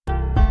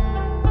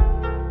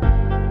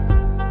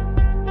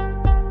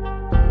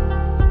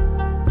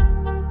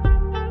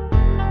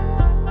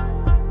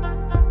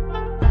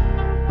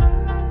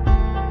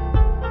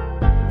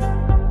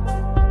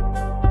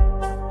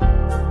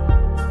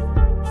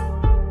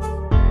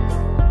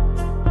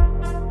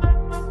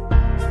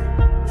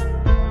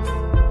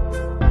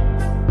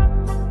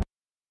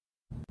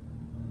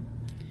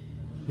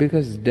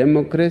Because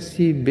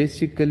democracy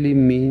basically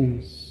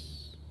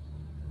means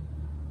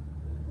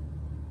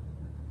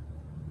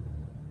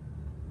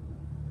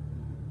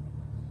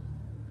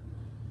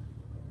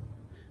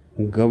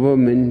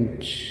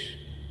government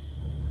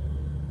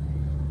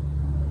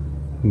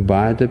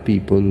by the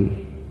people,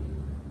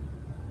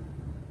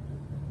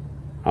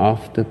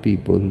 of the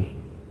people,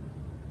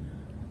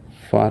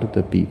 for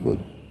the people.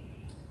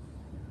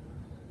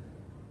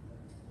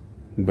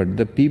 But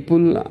the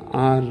people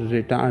are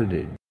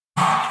retarded.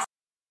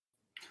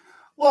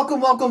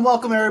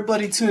 Welcome,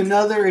 everybody, to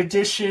another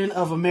edition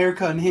of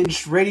America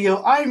Unhinged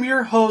Radio. I am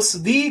your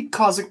host, the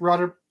Cosmic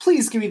Marauder.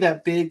 Please give me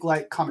that big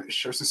like, comment,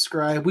 share,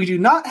 subscribe. We do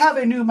not have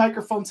a new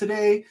microphone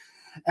today.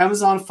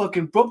 Amazon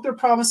fucking broke their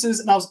promises,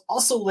 and I was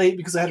also late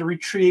because I had to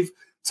retrieve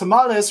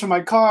tamales from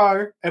my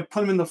car and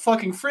put them in the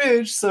fucking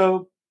fridge.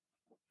 So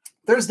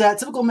there's that.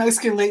 Typical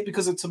Mexican late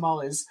because of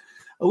tamales.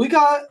 We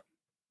got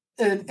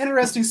an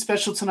interesting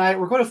special tonight.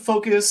 We're going to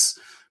focus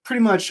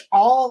pretty much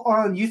all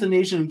on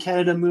euthanasia in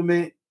Canada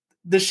movement.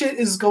 The shit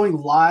is going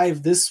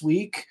live this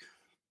week.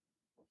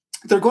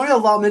 They're going to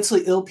allow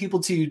mentally ill people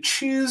to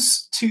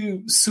choose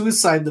to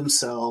suicide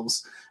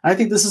themselves. I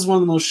think this is one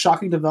of the most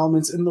shocking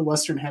developments in the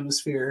Western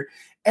Hemisphere.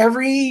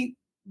 Every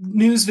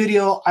news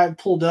video I've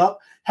pulled up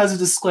has a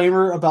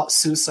disclaimer about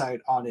suicide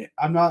on it.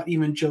 I'm not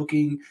even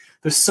joking.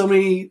 There's so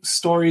many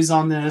stories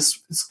on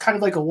this. It's kind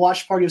of like a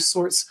watch party of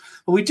sorts.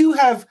 But we do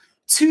have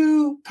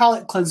 2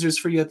 palate cleansers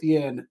for you at the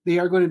end. They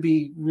are going to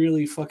be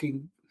really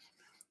fucking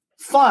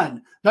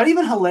fun. Not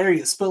even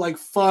hilarious, but like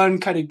fun,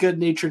 kind of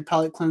good-natured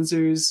palate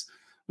cleansers.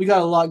 We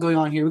got a lot going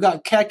on here. We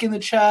got Keck in the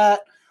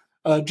chat.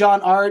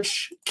 John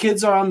Arch.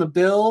 Kids are on the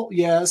bill.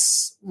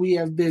 Yes, we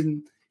have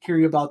been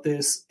hearing about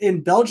this.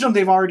 In Belgium,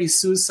 they've already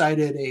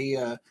suicided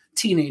a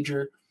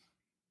teenager.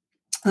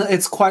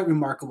 It's quite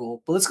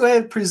remarkable. But let's go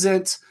ahead and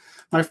present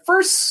my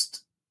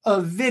first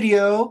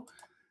video,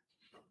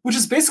 which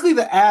is basically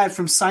the ad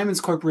from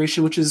Simon's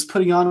Corporation, which is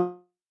putting on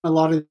a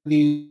lot of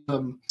these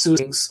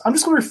suicides. I'm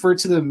just going to refer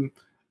to them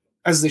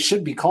as they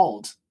should be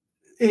called.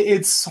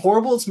 It's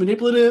horrible. It's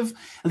manipulative.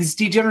 And these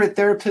degenerate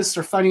therapists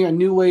are finding a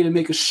new way to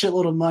make a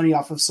shitload of money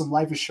off of some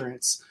life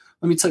insurance.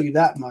 Let me tell you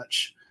that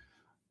much.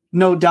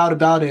 No doubt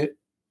about it.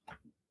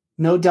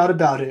 No doubt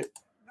about it.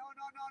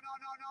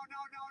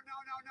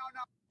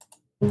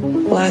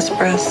 Last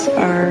breaths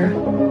are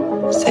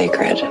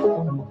sacred.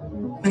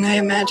 When I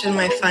imagine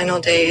my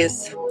final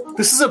days,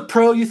 this is a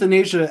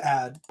pro-euthanasia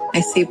ad.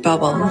 I see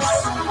bubbles.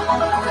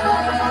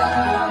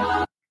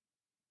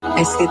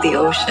 I see the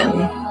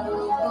ocean.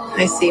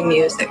 I see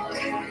music.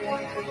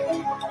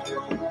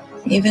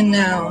 Even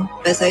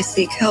now, as I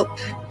seek help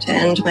to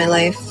end my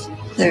life,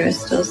 there is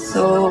still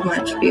so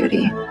much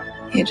beauty.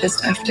 You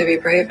just have to be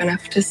brave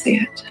enough to see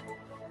it.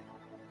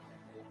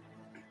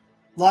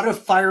 A lot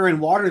of fire and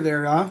water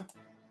there, huh?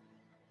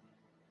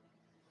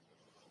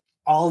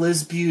 All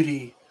is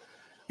beauty.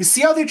 You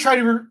see how they try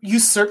to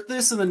usurp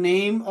this in the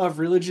name of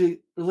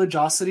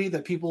religiosity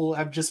that people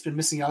have just been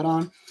missing out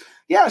on?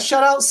 Yeah,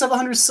 shout out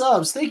 700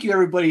 subs. Thank you,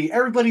 everybody.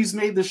 Everybody's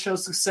made this show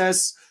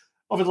success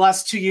over the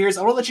last 2 years.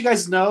 I want to let you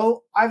guys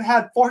know I've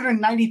had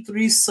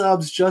 493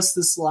 subs just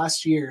this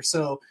last year.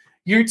 So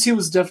year 2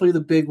 was definitely the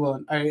big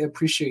one. I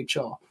appreciate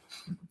y'all.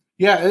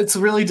 Yeah, it's a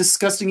really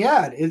disgusting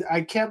ad.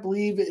 I can't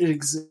believe it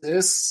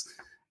exists.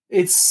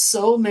 It's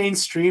so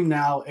mainstream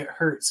now, it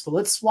hurts. But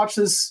let's watch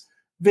this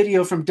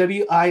video from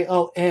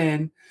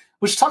WION,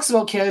 which talks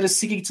about Canada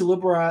seeking to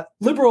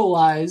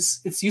liberalize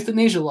its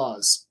euthanasia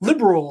laws.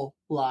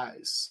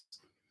 Liberalize.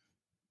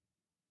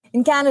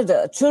 In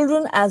Canada,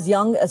 children as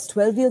young as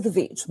 12 years of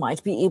age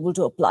might be able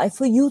to apply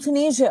for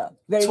euthanasia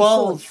very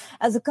 12. soon,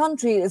 as the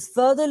country is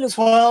further looking...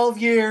 12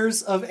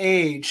 years of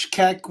age.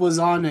 Keck was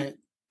on it.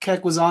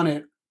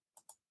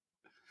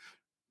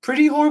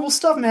 Pretty horrible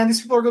stuff, man.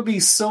 These people are going to be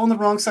so on the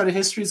wrong side of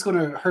history. It's going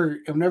to hurt.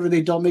 And whenever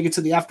they don't make it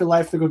to the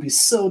afterlife, they're going to be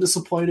so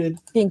disappointed.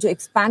 To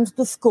expand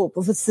the scope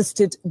of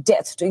assisted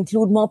death to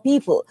include more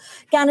people.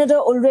 Canada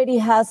already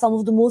has some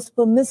of the most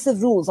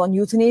permissive rules on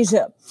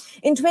euthanasia.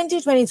 In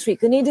 2023,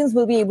 Canadians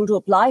will be able to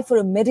apply for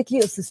a medically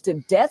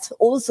assisted death,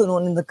 also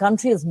known in the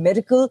country as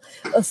medical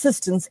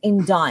assistance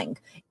in dying,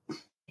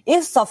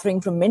 if suffering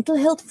from mental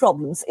health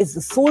problems is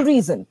the sole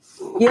reason.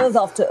 Years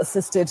after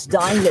assisted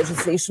dying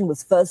legislation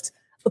was first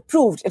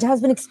approved, it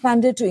has been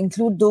expanded to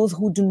include those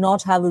who do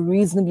not have a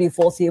reasonably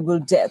foreseeable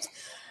death.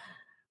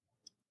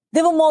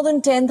 There were more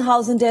than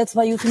 10,000 deaths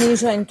by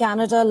euthanasia in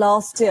Canada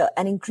last year,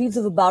 an increase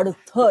of about a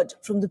third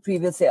from the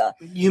previous year.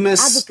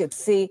 Advocates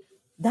say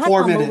that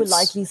number will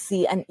likely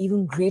see an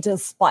even greater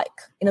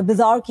spike. In a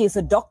bizarre case,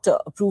 a doctor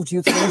approved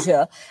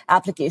euthanasia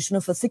application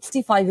of a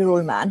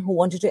 65-year-old man who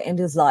wanted to end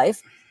his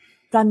life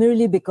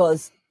primarily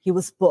because he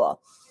was poor.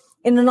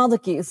 In another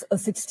case, a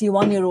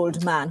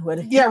 61-year-old man who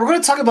had... Yeah, we're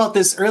going to talk about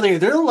this earlier.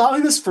 They're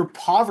allowing this for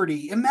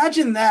poverty.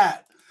 Imagine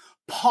that.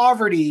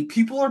 Poverty.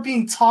 People are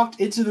being talked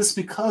into this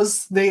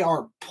because they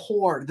are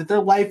poor, that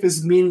their life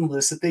is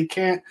meaningless, that they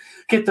can't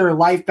get their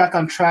life back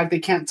on track. They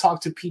can't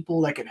talk to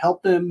people that can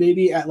help them,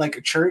 maybe at like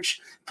a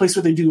church, place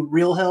where they do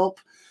real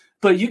help.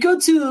 But you go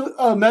to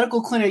a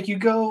medical clinic, you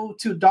go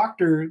to a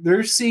doctor,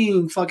 they're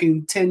seeing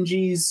fucking 10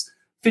 Gs,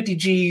 50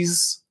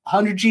 Gs,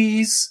 100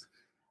 Gs.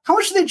 How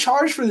much do they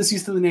charge for this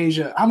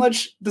euthanasia? How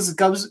much does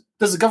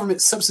the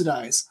government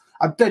subsidize?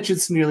 I bet you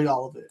it's nearly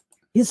all of it.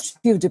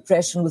 History of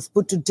depression was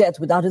put to death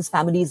without his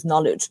family's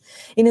knowledge.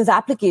 In his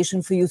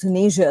application for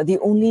euthanasia, the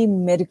only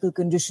medical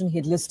condition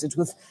he'd listed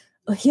was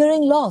a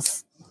hearing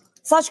loss.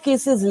 Such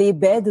cases lay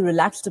bare the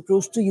relaxed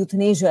approach to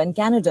euthanasia in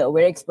Canada,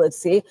 where experts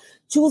say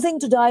choosing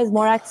to die is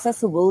more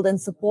accessible than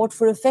support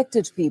for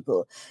affected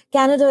people.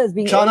 Canada is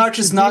being John Arch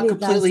is not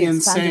completely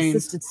insane.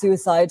 Assisted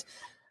suicide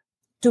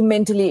to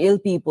mentally ill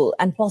people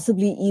and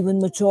possibly even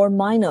mature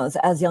minors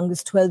as young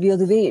as 12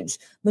 years of age.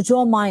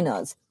 Mature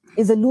minors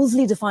is a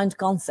loosely defined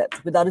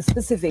concept without a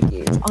specific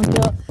age.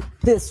 Under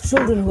this,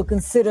 children who are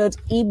considered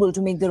able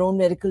to make their own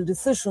medical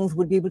decisions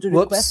would be able to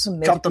request some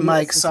medical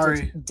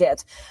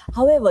death.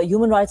 However,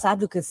 human rights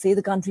advocates say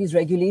the country's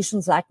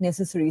regulations lack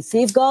necessary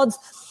safeguards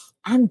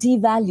and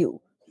devalue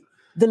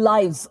the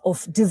lives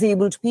of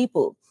disabled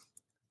people.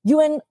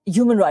 UN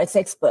human rights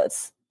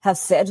experts have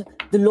said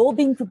the law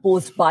being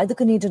proposed by the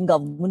Canadian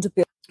government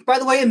appears. By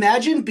the way,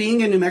 imagine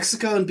being in New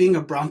Mexico and being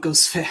a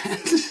Broncos fan.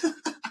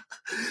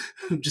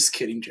 I'm just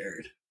kidding,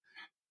 Jared.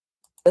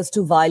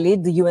 To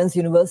violate the UN's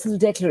Universal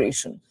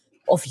Declaration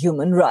of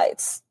Human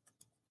Rights.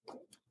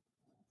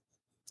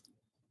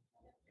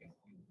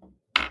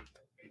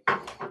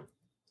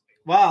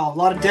 Wow, a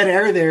lot of dead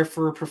air there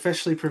for a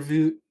professionally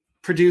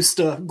produced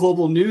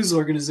global news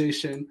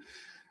organization.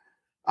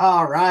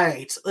 All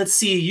right, let's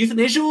see.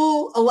 Euthanasia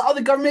will allow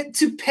the government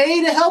to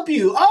pay to help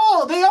you.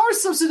 Oh, they are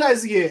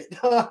subsidizing it.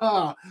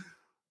 I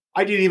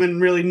didn't even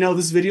really know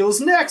this video was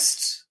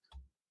next.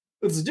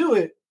 Let's do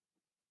it.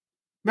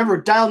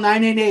 Remember, dial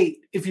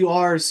 988 if you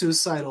are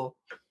suicidal.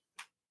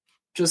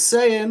 Just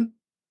saying.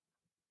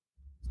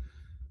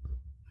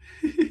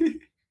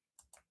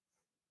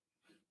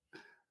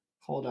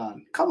 Hold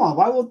on. Come on,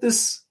 why won't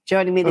this...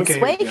 Joining me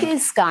this week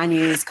is Sky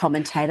News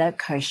commentator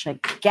Kosha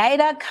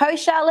Gator.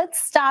 Kosha, let's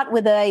start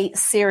with a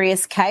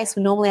serious case.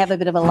 We normally have a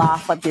bit of a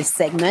laugh at this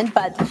segment,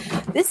 but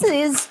this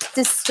is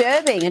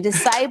disturbing. A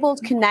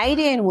disabled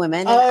Canadian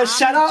woman...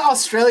 shout out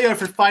Australia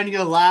for finding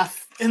a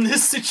laugh in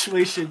this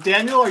situation.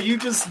 Daniel, are you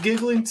just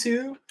giggling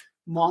too?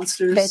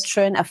 Monsters.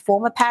 Veteran, a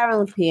former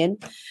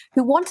Paralympian,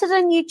 who wanted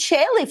a new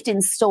chairlift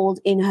installed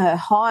in her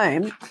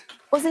home,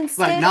 was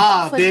instead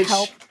offered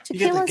help to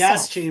kill herself.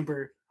 Gas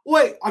chamber.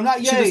 Wait, I'm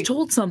not yet. She was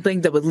told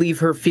something that would leave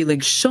her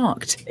feeling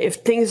shocked. If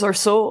things are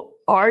so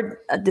hard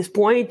at this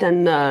point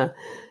and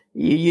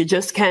you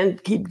just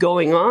can't keep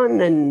going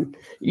on, and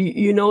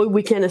you know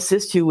we can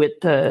assist you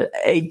with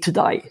aid to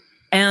die.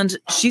 And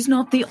she's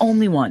not the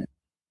only one.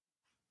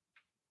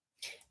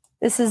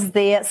 This is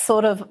the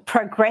sort of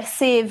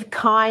progressive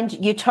kind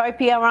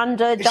utopia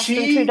under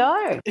Justin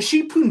Trudeau. Is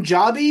she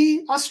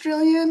Punjabi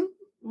Australian?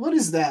 What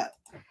is that?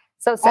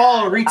 So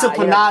Rita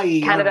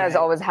Panayi. Canada has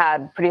always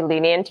had pretty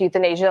lenient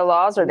euthanasia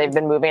laws, or they've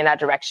been moving in that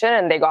direction,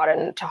 and they got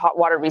into hot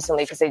water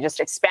recently because they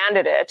just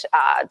expanded it,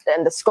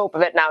 and the scope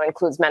of it now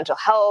includes mental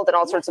health and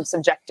all sorts of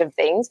subjective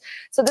things.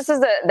 So this is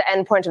the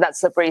end point of that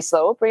slippery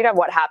slope, Rita, of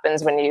what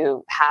happens when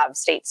you have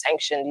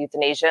state-sanctioned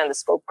euthanasia and the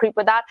scope creep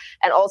with that,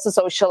 and also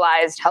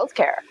socialized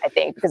healthcare, I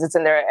think, because it's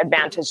in their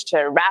advantage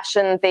to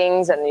ration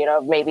things, and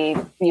maybe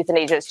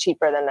euthanasia is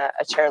cheaper than a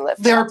chairlift.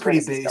 They're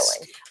pretty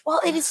based. Well,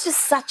 it is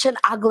just such an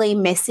ugly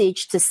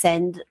message to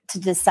send to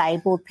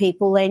disabled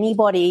people,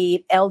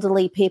 anybody,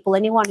 elderly people,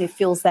 anyone who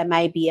feels they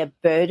may be a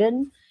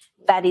burden.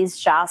 That is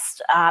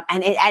just,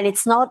 and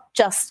it's not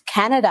just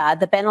Canada.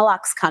 The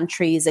Benelux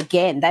countries,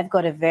 again, they've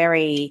got a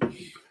very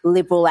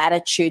liberal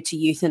attitude to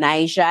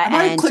euthanasia.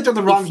 I clicked on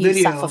the wrong video. If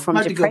you suffer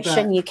from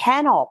depression, you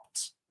can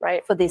opt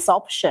for this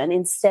option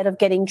instead of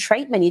getting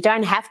treatment. You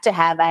don't have to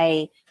have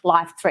a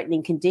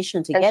life-threatening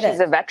condition to get it. She's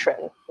a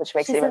veteran, which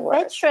makes it even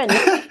worse. She's a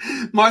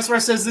veteran.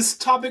 Marsmar says, this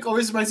topic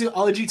always reminds me of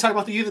Ology talking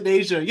about the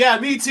euthanasia. Yeah,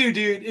 me too,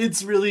 dude.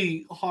 It's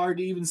really hard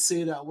to even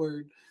say that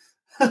word.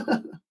 Yeah,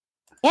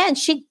 and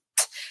she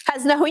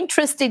has no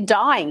interest in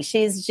dying.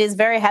 She's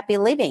very happy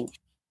living.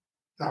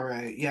 All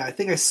right. Yeah, I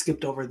think I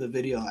skipped over the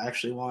video I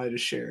actually wanted to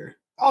share.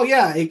 Oh,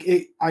 yeah.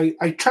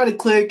 I tried to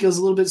click. It was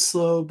a little bit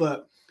slow,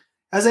 but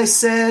as I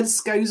said,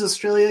 Sky News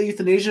Australia,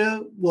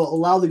 euthanasia will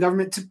allow the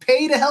government to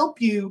pay to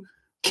help you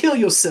kill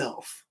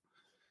yourself.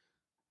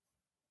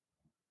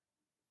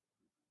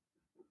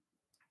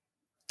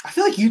 I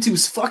feel like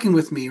YouTube's fucking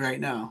with me right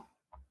now.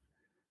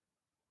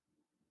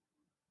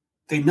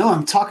 They know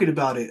I'm talking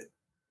about it.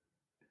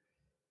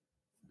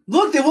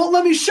 Look, they won't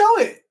let me show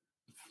it.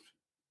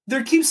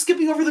 They keep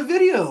skipping over the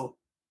video.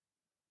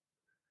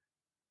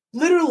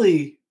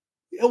 Literally,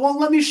 it won't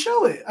let me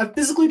show it. I'm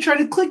physically trying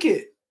to click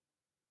it.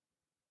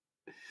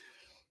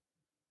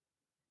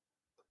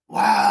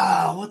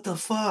 Wow, what the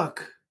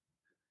fuck?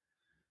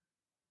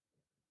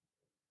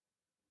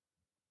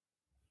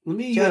 Let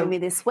me joining me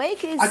this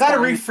week is I gotta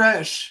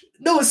refresh.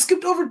 No, it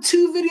skipped over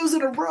 2 videos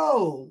in a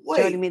row.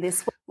 Wait. Joining me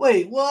this week.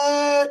 Wait,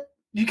 what?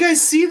 You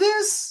guys see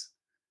this?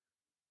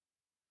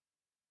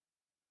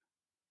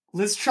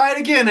 Let's try it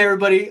again,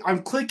 everybody.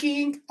 I'm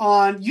clicking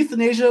on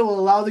euthanasia will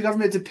allow the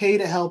government to pay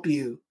to help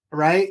you. All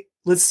right?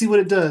 Let's see what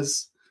it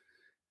does.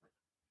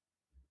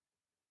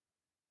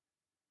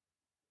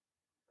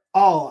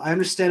 Oh, I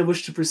understand.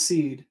 Wish to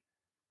proceed.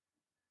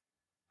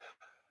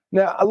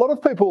 Now, a lot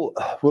of people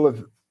will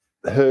have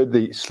heard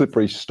the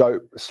slippery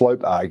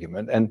slope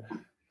argument and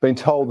been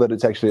told that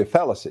it's actually a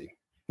fallacy.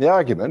 The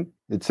argument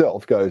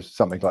itself goes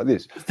something like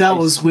this. That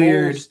was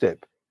weird.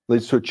 Step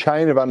leads to a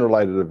chain of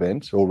unrelated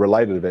events, or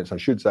related events, I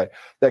should say,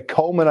 that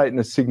culminate in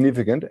a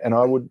significant, and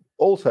I would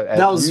also add,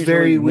 that was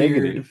very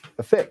negative weird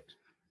effect.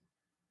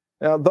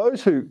 Now,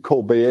 those who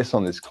call BS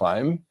on this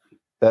claim,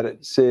 that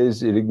it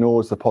says it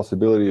ignores the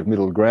possibility of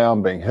middle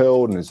ground being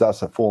held and is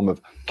thus a form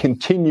of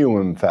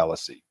continuum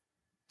fallacy.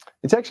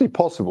 It's actually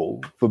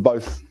possible for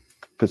both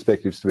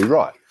perspectives to be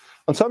right.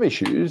 On some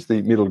issues,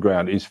 the middle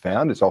ground is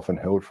found. It's often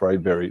held for a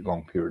very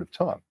long period of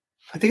time.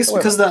 I think it's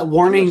because that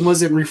warning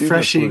wasn't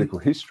refreshing. Political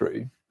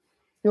history,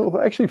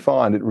 you'll actually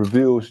find it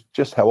reveals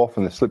just how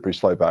often the slippery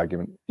slope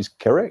argument is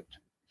correct.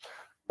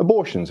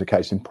 Abortion's a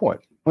case in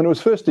point. When it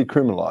was first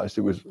decriminalised,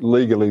 it was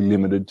legally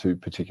limited to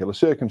particular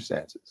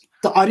circumstances.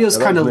 The audio's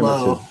kind of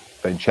low.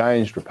 Have been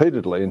changed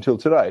repeatedly until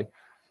today.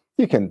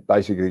 You can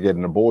basically get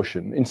an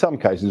abortion, in some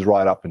cases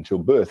right up until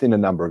birth, in a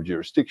number of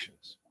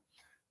jurisdictions.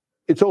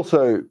 It's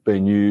also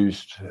been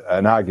used,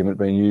 an argument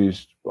being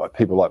used by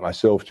people like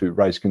myself to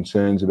raise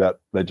concerns about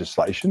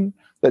legislation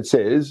that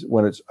says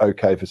when it's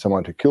okay for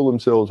someone to kill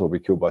themselves or be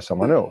killed by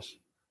someone else.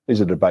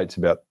 These are debates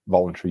about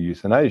voluntary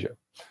euthanasia.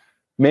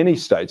 Many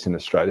states in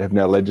Australia have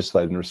now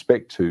legislated in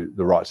respect to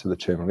the rights of the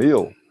terminally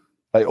ill.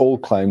 They all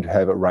claim to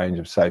have a range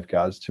of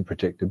safeguards to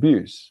protect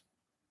abuse.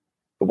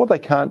 But what they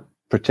can't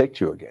protect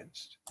you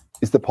against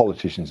is the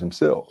politicians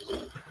themselves,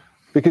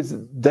 because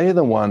they're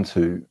the ones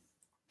who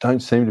don't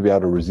seem to be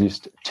able to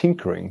resist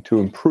tinkering to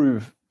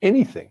improve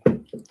anything.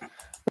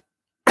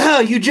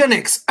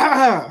 Eugenics.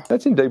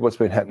 That's indeed what's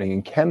been happening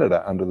in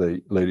Canada under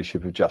the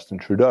leadership of Justin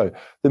Trudeau.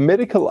 The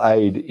medical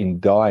aid in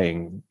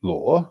dying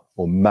law,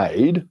 or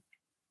MAID,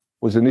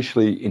 was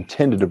initially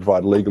intended to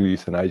provide legal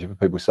euthanasia for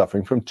people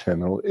suffering from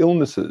terminal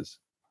illnesses.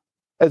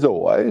 As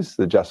always,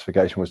 the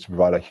justification was to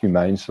provide a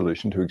humane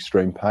solution to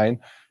extreme pain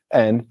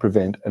and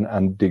prevent an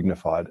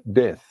undignified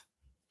death.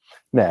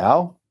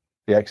 Now,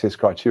 the access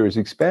criteria is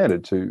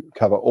expanded to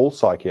cover all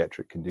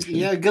psychiatric conditions.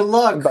 Yeah, good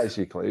luck. And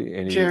basically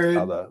any Jared.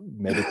 other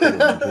medical or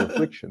mental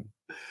affliction.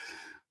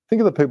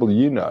 Think of the people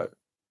you know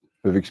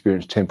who have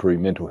experienced temporary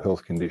mental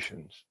health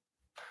conditions.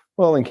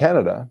 Well, in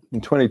Canada,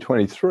 in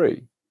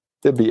 2023,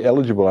 they'd be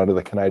eligible under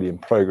the Canadian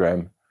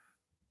program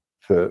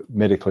for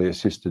medically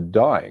assisted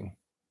dying,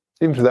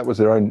 even if that was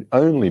their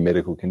only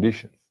medical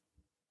condition.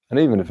 And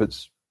even if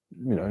it's,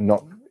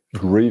 not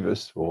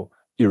grievous or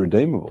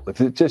irredeemable, if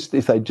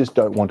they just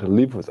don't want to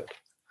live with it.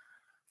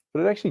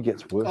 But it actually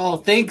gets worse. Oh,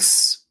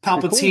 thanks,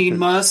 Palpatine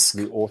Musk.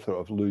 The author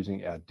of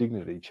Losing Our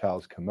Dignity,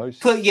 Charles Camosi.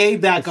 Put Ye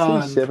back the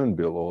on. C7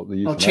 bill, or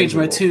the I'll change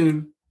my law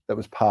tune. That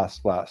was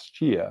passed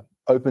last year,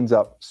 opens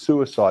up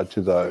suicide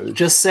to those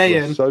Just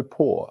saying. who are so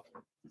poor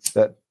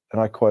that,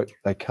 and I quote,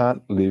 they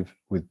can't live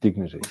with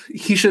dignity.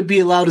 He should be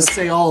allowed to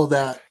say all of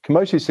that.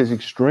 Camosi says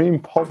extreme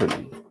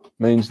poverty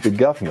means the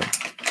government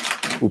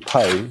will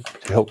pay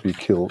to help you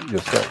kill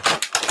yourself.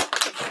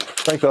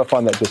 Frankly, I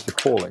find that just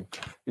appalling.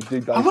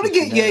 I'm going to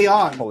get Ye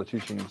on.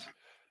 Politicians.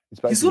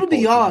 He's going to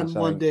be on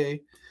one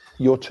day.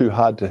 You're too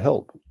hard to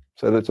help,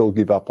 so let's all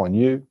give up on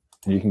you,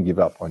 and you can give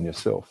up on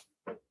yourself.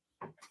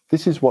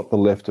 This is what the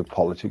left of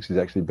politics has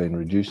actually been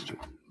reduced to.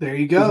 There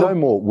you go. There's no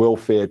more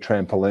welfare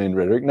trampoline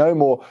rhetoric. No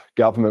more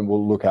government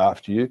will look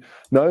after you.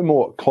 No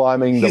more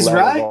climbing the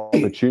ladder of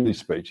opportunity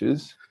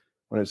speeches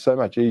when it's so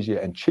much easier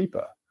and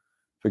cheaper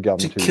for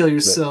government to kill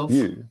yourself. Let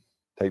you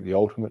take the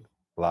ultimate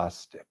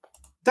last step.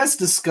 That's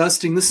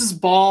disgusting. This is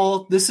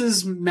Baal. This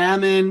is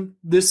Mammon.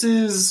 This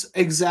is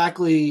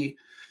exactly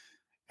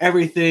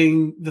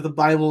everything that the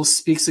Bible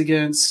speaks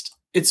against.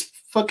 It's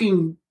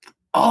fucking...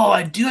 Oh,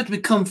 I do have to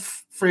become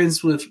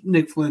friends with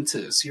Nick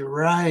Fuentes. You're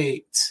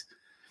right.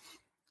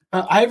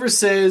 Ivor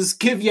says,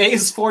 give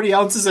Ye's 40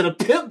 ounces and a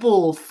pit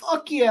bull.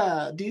 Fuck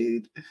yeah,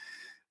 dude.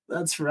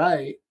 That's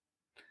right.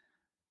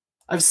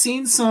 I've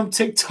seen some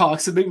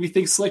TikToks that make me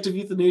think selective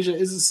euthanasia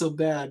isn't so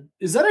bad.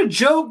 Is that a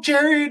joke,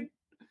 Jared?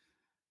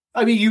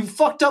 I mean, you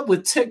fucked up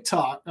with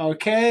TikTok,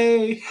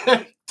 okay?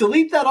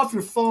 Delete that off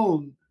your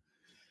phone.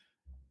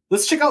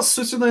 Let's check out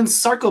Switzerland's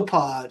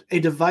Sarcopod, a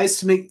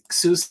device to make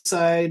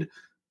suicide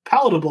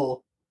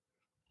palatable.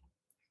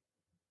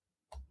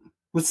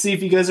 Let's see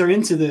if you guys are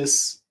into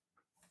this.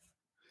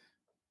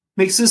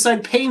 Make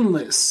suicide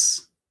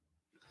painless.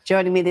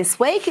 Joining me this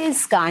week is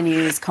Sky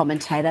News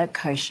commentator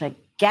Kosha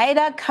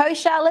Gator.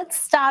 Kosha, let's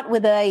start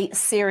with a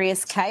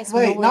serious case.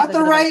 Wait, not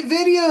the right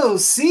video.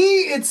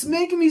 See, it's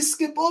making me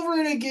skip over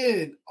it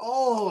again.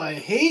 Oh, I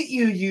hate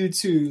you,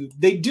 YouTube.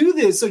 They do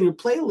this on your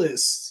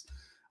playlists.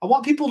 I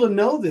want people to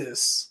know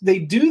this. They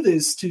do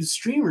this to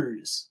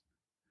streamers.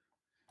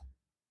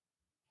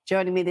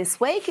 Joining me this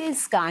week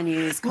is Sky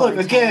News. Look,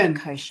 again,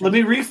 let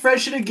me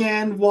refresh it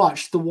again.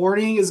 Watch. The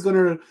warning is going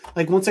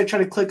to, once I try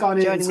to click on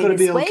it, it's going to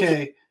be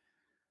okay.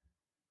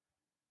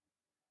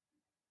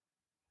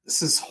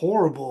 This is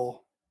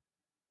horrible.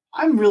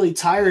 I'm really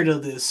tired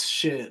of this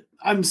shit.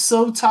 I'm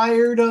so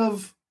tired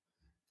of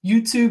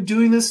YouTube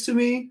doing this to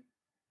me.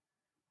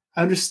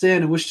 I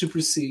understand and wish to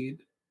proceed.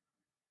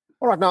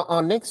 All right, now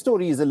our next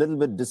story is a little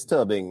bit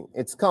disturbing.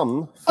 It's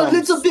come from a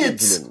little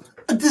bit Switzerland,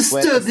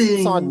 disturbing. where a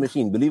suicide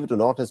machine, believe it or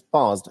not, has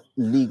passed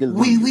legal.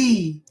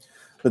 Oui.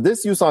 So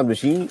this suicide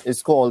machine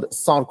is called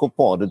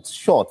sarcopod. It's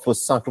short for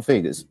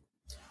sarcophagus,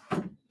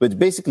 which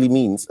basically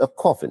means a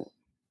coffin.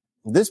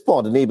 This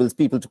pod enables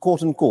people to,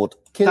 quote unquote,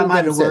 kill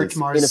themselves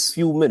in a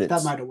few minutes.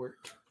 That might have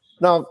worked.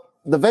 Now,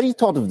 the very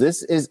thought of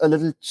this is a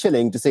little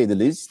chilling, to say the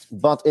least,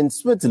 but in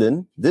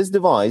Switzerland, this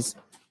device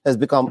has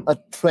become a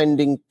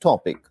trending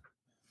topic.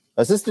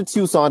 Assisted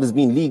suicide has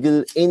been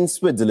legal in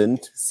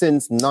Switzerland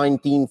since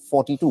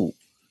 1942,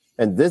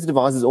 and this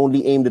device is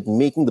only aimed at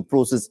making the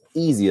process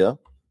easier.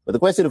 But the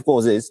question, of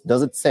course, is,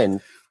 does it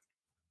send...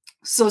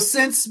 So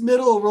since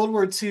middle of World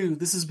War II,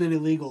 this has been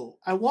illegal.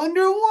 I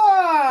wonder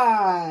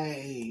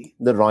why.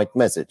 ...the right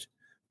message?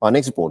 Our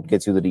next report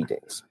gets you the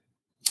details.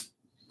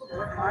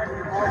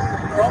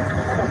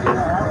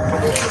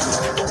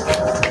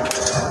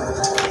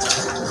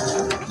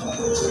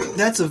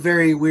 That's a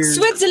very weird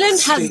Switzerland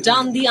statement. has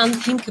done the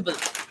unthinkable.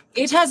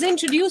 It has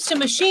introduced a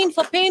machine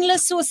for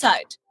painless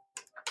suicide.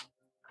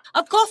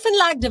 A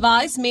coffin-like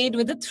device made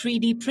with a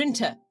 3D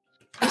printer.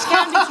 It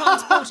can be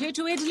transported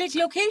to idyllic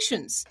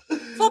locations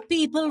for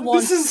people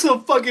wanting... This is a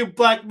fucking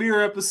Black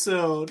Mirror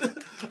episode.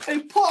 A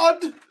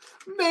pod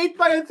made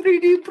by a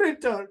 3D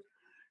printer.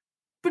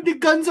 But the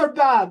guns are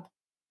bad.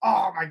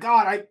 Oh my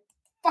god, I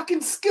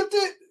fucking skipped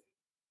it.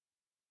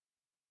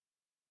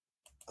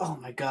 Oh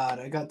my god,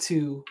 I got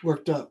too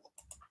worked up.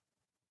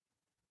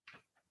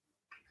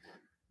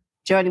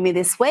 Joining me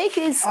this week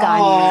is Sky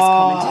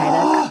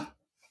News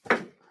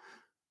commentator.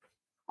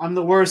 I'm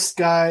the worst,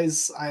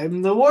 guys.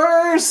 I'm the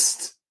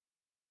worst.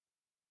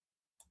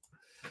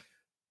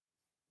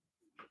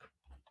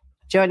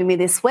 Joining me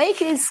this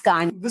week is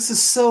Sky. This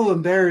is so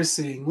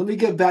embarrassing. Let me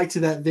get back to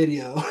that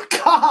video.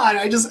 God,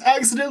 I just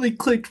accidentally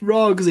clicked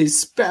wrong because I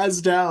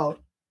spazzed out.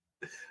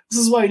 This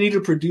is why I need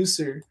a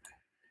producer.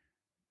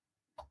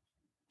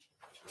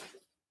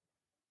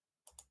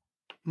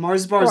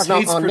 Mars Bars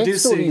hates our producing.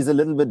 next story is a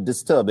little bit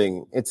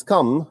disturbing. It's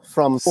come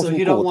from, quote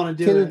unquote,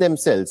 kill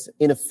themselves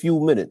in a few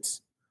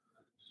minutes.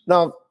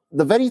 Now,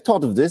 the very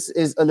thought of this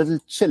is a little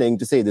chilling,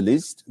 to say the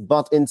least,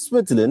 but in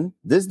Switzerland,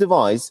 this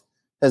device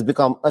has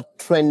become a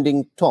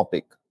trending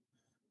topic.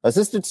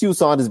 Assisted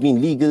suicide has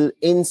been legal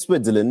in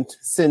Switzerland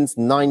since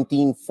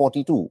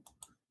 1942,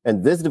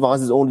 and this device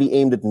is only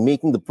aimed at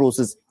making the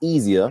process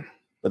easier.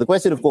 But the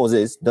question, of course,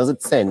 is, does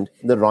it send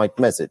the right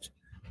message?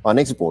 Our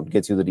next report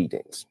gets you the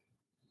details.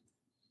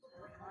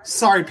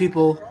 Sorry,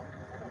 people.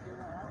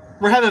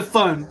 We're having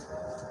fun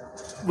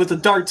with a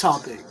dark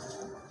topic.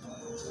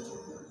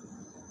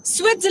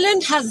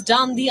 Switzerland has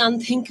done the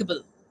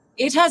unthinkable.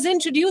 It has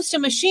introduced a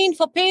machine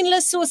for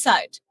painless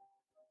suicide.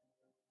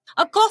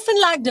 A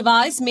coffin-like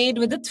device made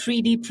with a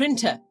 3D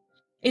printer.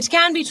 It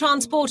can be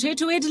transported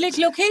to idyllic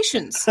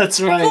locations. That's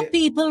right. For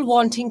people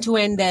wanting to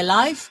end their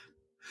life.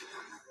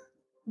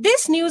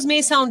 This news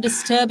may sound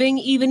disturbing,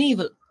 even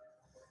evil.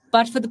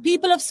 But for the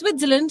people of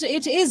Switzerland,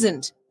 it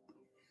isn't.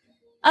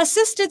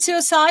 Assisted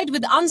suicide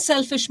with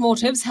unselfish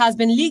motives has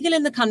been legal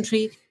in the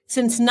country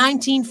since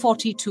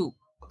 1942.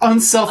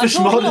 Unselfish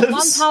motives? A total of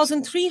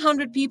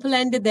 1,300 people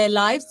ended their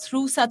lives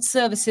through such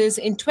services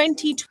in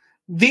 2020.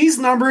 These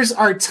numbers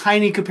are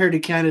tiny compared to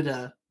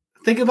Canada.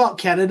 Think about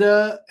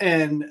Canada,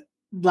 and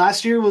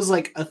last year was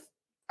like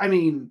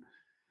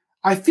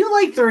I feel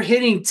like they're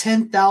hitting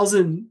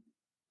 10,000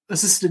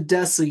 assisted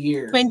deaths a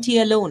year. 20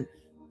 alone.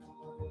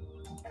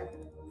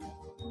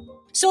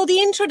 So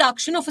the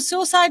introduction of a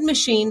suicide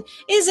machine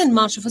isn't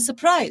much of a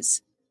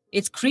surprise.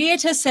 Its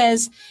creator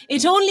says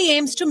it only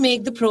aims to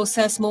make the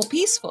process more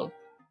peaceful,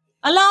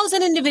 allows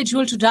an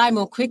individual to die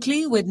more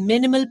quickly with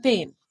minimal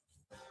pain.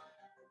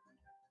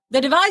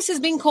 The device is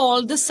being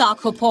called the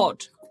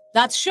sarcopod.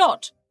 That's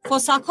short for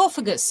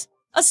sarcophagus,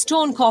 a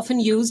stone coffin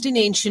used in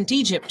ancient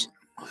Egypt.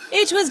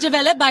 It was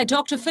developed by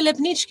Dr. Philip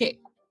Nitschke,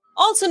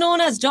 also known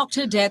as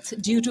Dr. Death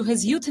due to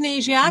his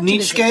euthanasia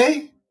activism.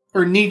 Nitschke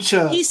or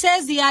Nietzsche? He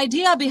says the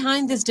idea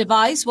behind this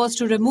device was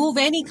to remove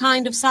any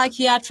kind of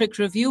psychiatric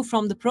review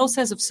from the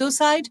process of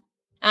suicide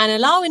and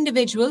allow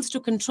individuals to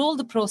control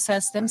the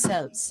process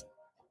themselves.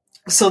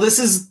 So this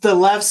is the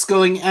left's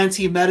going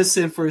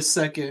anti-medicine for a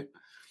second.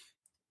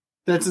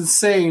 That's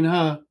insane,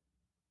 huh?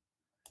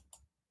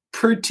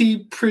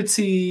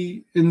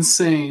 Pretty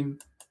insane.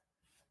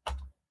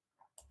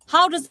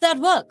 How does that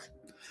work?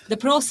 The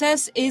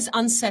process is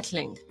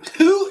unsettling.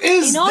 Who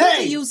is In order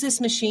they? to use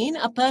this machine,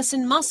 a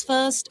person must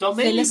first Don't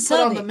make fill me a put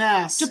on survey the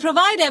mask. to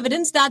provide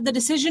evidence that the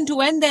decision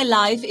to end their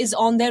life is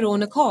on their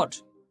own accord.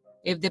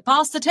 If they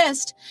pass the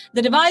test,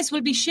 the device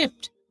will be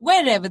shipped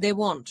wherever they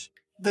want.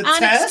 The An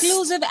test?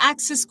 exclusive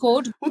access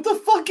code What the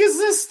fuck is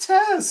this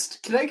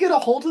test? Can I get a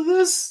hold of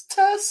this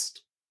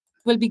test?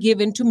 will be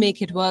given to make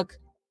it work.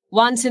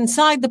 Once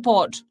inside the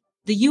pod,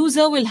 the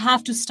user will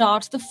have to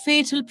start the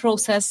fatal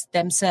process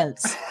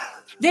themselves.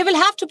 They will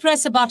have to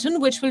press a button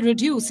which will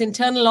reduce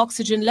internal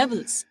oxygen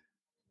levels.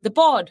 The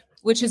pod,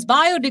 which is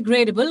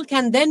biodegradable,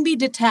 can then be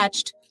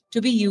detached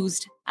to be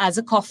used as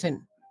a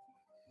coffin.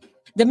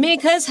 The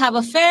makers have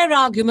a fair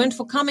argument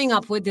for coming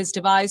up with this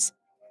device,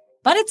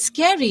 but it's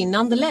scary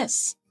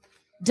nonetheless.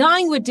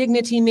 Dying with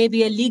dignity may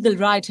be a legal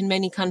right in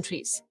many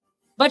countries,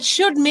 but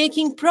should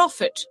making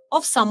profit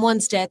of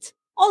someone's death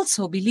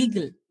also be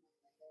legal?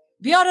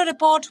 Bureau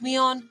Report,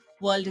 WION,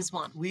 World is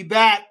One. We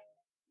back.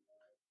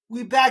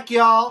 We back,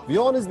 y'all.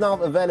 WION is now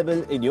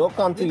available in your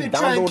country.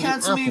 Download the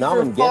app now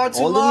and get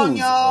all the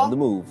news on the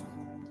move.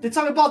 They're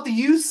talking about the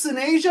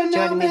euthanasia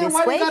now, man.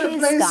 Why you gotta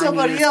blame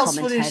somebody else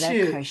for this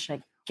shit?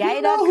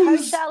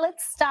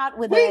 Let's start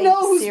with we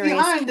know who's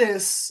behind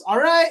this, all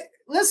right?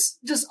 Let's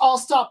just all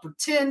stop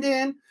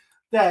pretending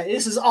that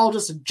this is all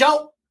just a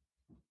joke.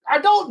 I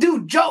don't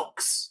do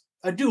jokes.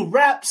 I do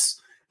raps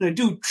and I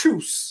do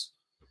truths.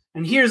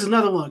 And here's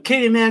another one.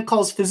 Canadian man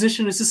calls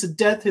physician-assisted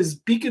death his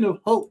beacon of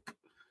hope.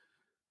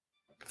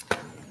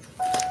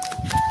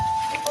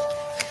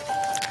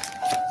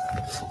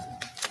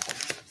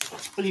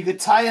 You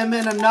could tie him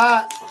in a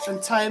knot and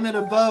tie him in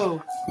a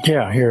bow.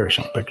 Yeah, here are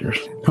some pictures.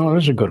 Oh,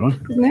 this is a good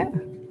one. Isn't it?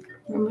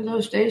 Remember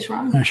those days,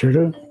 Ron? I sure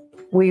do.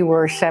 We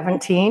were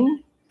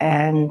 17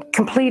 and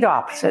complete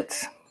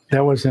opposites.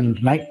 That was in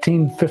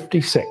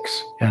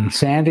 1956, and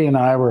Sandy and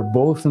I were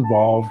both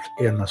involved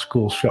in the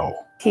school show.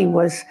 He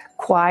was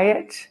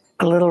quiet,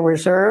 a little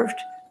reserved,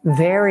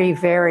 very,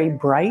 very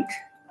bright.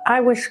 I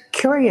was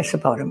curious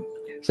about him.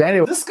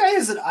 Sandy, this guy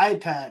has an eye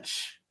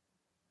patch.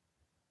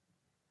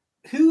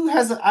 Who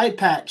has an eye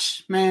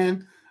patch,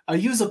 man? Are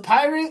you a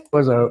pirate?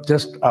 Was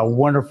just a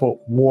wonderful,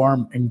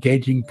 warm,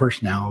 engaging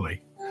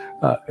personality.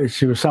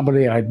 She was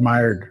somebody I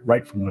admired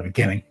right from the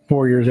beginning.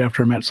 4 years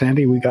after I met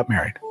Sandy, we got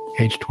married,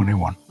 age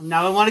 21.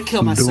 Now I want to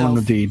kill myself. Doing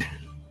the deed.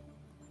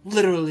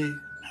 Literally.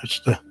 That's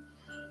the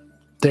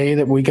day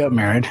that we got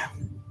married.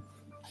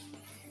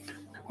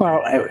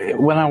 Well,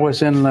 when I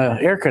was in the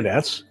Air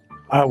Cadets,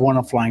 I won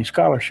a flying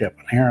scholarship.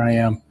 And here I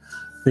am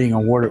being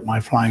awarded my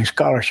flying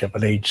scholarship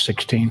at age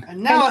 16.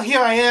 And now here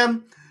I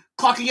am,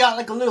 clocking out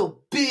like a little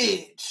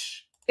bitch.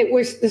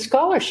 The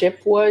scholarship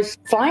was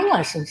flying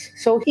lessons.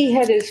 So he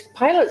had his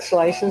pilot's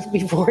license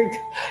before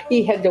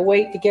he had to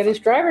wait to get his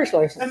driver's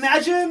license.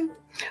 Imagine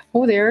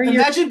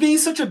Imagine being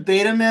such a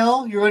beta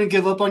male. You're going to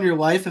give up on your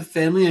wife and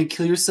family and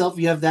kill yourself.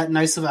 You have that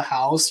nice of a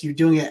house. You're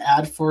doing an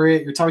ad for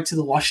it. You're talking to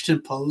the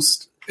Washington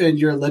Post, and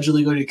you're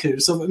allegedly going to kill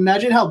yourself.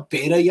 Imagine how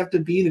beta you have to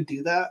be to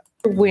do that.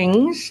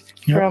 Wings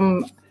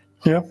from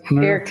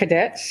Air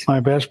Cadets. My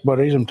best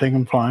buddies. I'm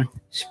taking flying.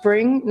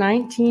 Spring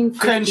 1957.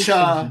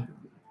 Crenshaw.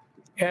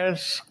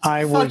 As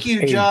I was Fuck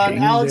you, John.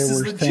 aging, Alex there is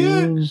were legit.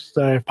 things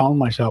that I found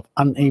myself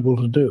unable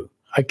to do.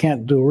 I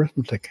can't do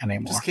arithmetic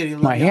anymore. Just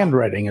kidding. My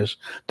handwriting has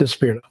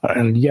disappeared.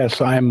 And yes,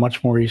 I am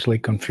much more easily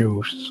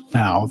confused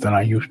now than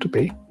I used to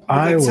be.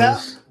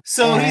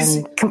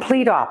 He's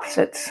complete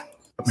opposites.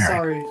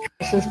 Sorry.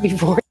 This is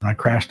before I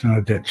crashed in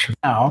a ditch.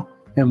 Now,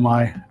 in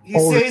my He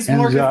says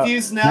more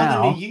confused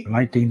now than he...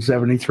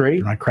 1973,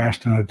 and I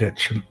crashed in a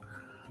ditch.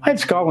 I had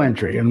skull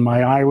injury, and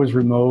my eye was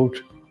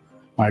removed.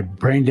 My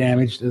brain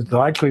damage,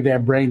 likely to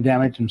have brain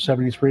damage in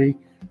 73,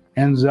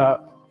 ends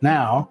up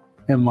now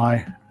in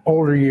my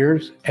older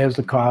years as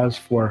the cause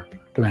for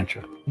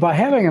dementia. By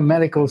having a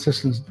medical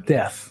assistant's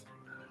death,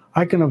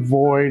 I can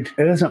avoid,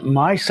 it isn't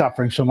my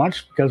suffering so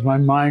much because my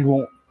mind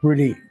won't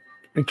really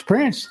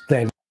experience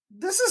that.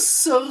 This is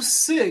so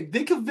sick.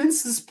 They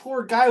convinced this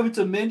poor guy with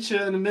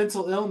dementia and a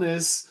mental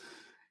illness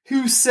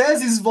who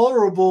says he's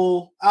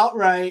vulnerable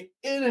outright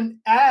in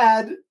an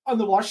ad on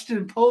the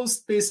Washington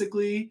Post,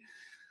 basically.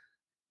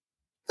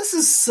 This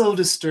is so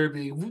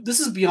disturbing. This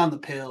is beyond the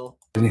pale.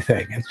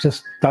 Anything. It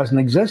just doesn't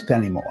exist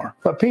anymore.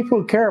 But people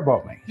who care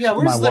about me. Yeah,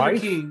 where's my Liver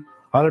wife, King?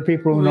 Other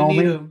people who know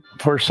me.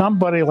 For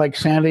somebody like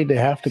Sandy to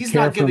have to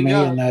care for me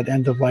in that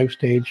end of life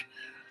stage,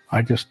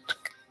 I just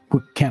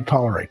can't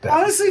tolerate that.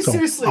 Honestly,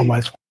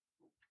 seriously.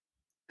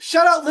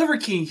 Shout out Liver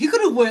King. He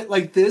could have went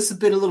like this,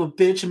 been a little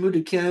bitch and moved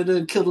to Canada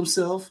and killed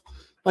himself.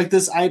 Like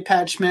this eye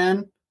patch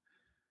man.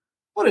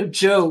 What a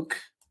joke.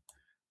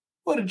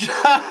 What a joke.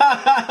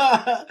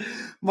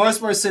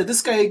 Marsmar said,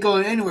 this guy ain't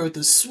going anywhere with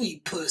a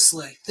sweet puss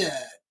like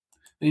that.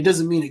 And he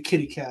doesn't mean a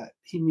kitty cat.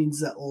 He means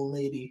that old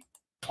lady.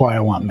 That's why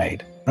I want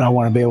MAID. And I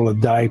want to be able to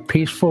die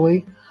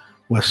peacefully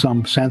with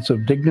some sense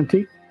of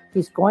dignity.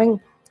 He's going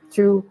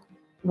through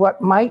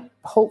what might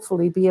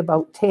hopefully be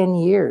about 10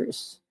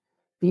 years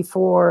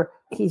before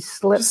he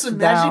slips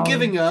down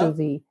giving up to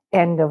the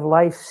end of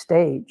life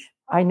stage.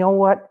 I know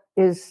what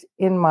is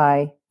in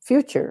my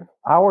future,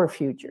 our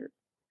future.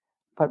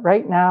 But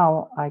right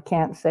now, I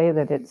can't say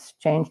that it's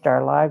changed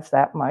our lives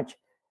that much,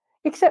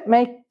 except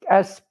make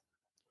us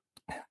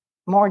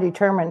more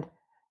determined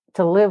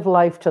to live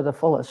life to the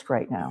fullest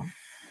right now.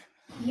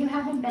 You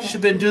should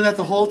have been doing that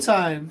the whole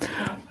time.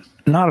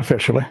 Not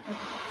officially.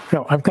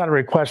 No, I've got a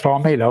request all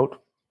made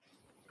out.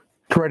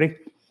 It's ready.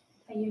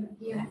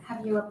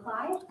 Have you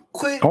applied?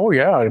 Quit. Oh,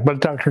 yeah, but the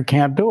doctor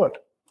can't do it.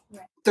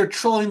 They're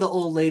trolling the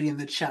old lady in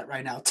the chat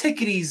right now.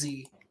 Take it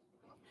easy.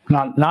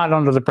 Not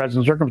under the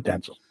present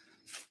circumstances.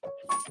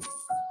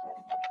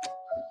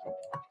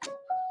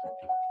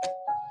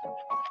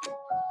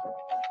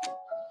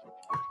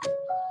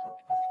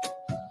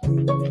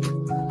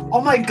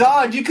 Oh my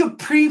God, you could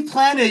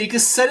pre-plan it. You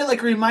could set it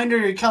like a reminder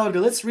in your calendar.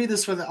 Let's read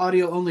this for the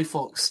audio-only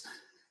folks.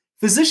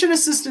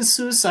 Physician-assisted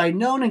suicide,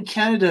 known in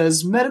Canada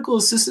as medical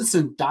assistance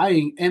in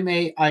dying,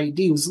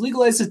 MAID, was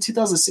legalized in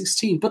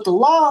 2016, but the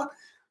law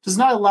does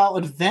not allow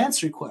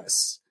advance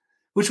requests,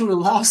 which would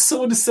allow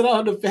someone to set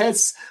out in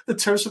advance the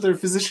terms for their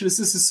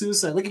physician-assisted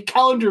suicide, like a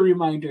calendar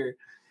reminder.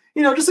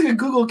 You know, just like a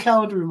Google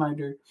calendar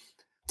reminder,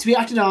 to be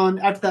acted on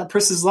after that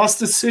person's lost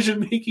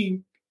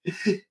decision-making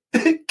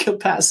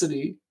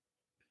capacity.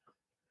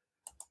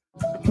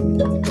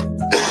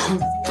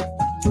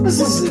 This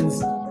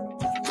is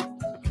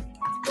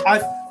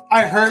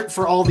I hurt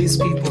for all these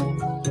people.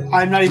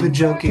 I'm not even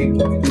joking.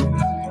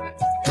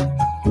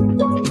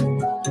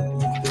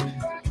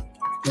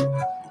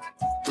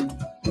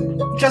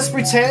 Just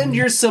pretend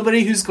you're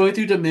somebody who's going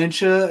through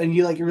dementia and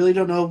you really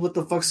don't know what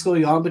the fuck's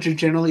going on, but you're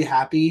generally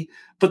happy.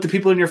 But the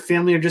people in your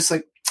family are just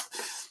like,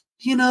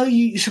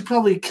 you should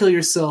probably kill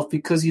yourself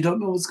because you don't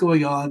know what's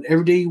going on.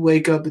 Every day you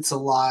wake up, it's a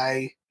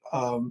lie.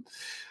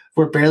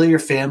 We're barely your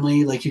family.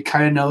 You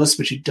kind of know us,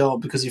 but you don't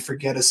because you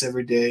forget us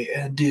every day.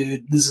 And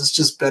dude, this is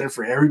just better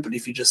for everybody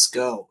if you just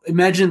go.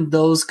 Imagine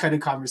those kind of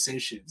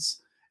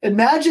conversations.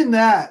 Imagine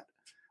that.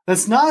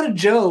 That's not a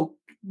joke.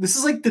 This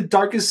is like the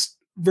darkest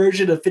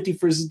version of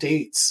 51st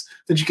Dates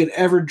that you could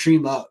ever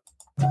dream up.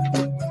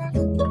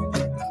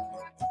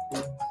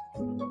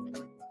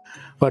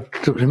 But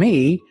to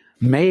me,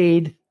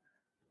 MAID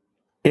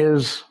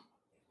is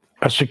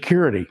a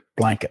security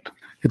blanket.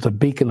 It's a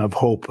beacon of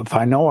hope. If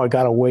I know I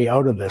got a way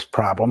out of this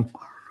problem,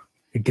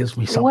 it gives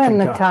me something. When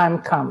the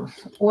time comes.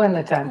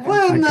 I got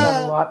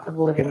a lot of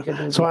living to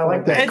do. So I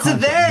like that It's a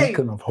concept, they.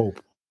 beacon of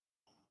hope.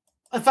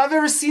 If I've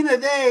ever seen a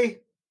they,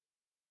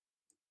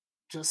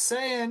 just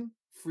saying,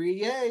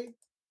 free yay.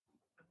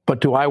 But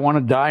do I want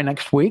to die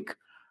next week,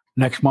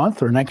 next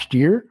month, or next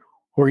year,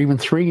 or even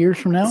 3 years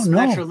from now? It's No.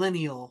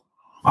 matrilineal.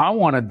 I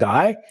want to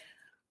die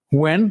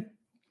when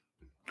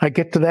I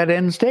get to that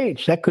end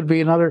stage. That could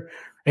be another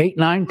 8,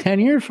 9, 10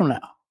 years from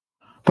now.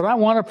 But I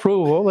want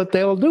approval that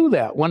they'll do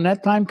that when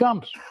that time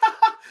comes.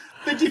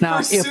 Now,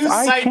 if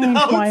I change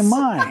my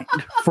mind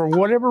for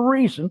whatever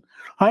reason,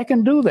 I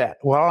can do that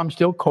while I'm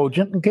still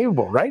cogent and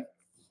capable, right?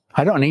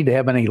 I don't need to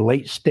have any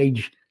late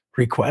stage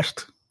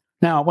request.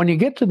 Now, when you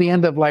get to the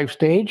end of life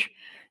stage,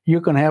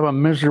 you can have a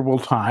miserable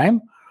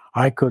time.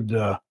 I could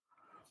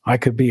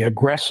be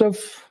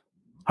aggressive.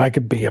 I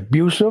could be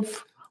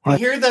abusive. You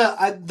hear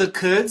the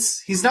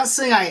coulds? He's not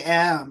saying I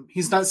am.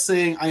 He's not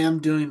saying I am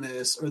doing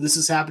this or this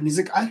is happening. He's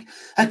like,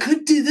 I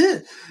could do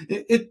this.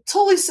 It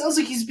totally sounds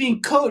like he's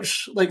being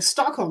coached, like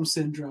Stockholm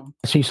Syndrome.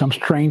 I see some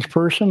strange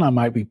person. I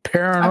might be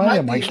paranoid. I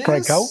might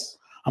strike out.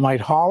 I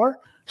might holler.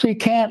 So you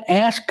can't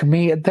ask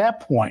me at that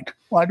point.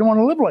 Well, I don't want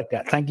to live like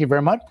that. Thank you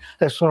very much.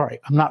 That's sorry.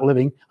 I'm not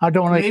living. I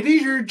don't want to. Maybe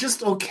you're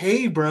just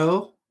okay,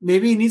 bro.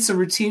 Maybe you need some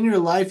routine in your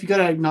life. You got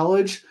to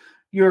acknowledge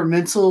your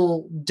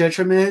mental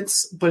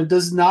detriments, but it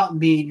does not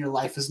mean your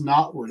life is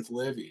not worth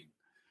living.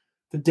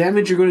 The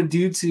damage you're going to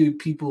do to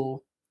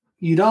people,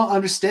 you don't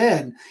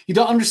understand. You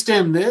don't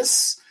understand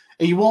this,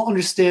 and you won't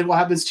understand what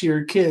happens to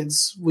your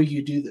kids when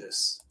you do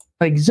this.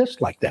 I exist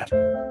like that.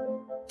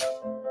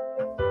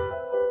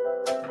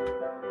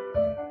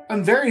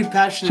 I'm very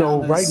passionate.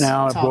 So on right this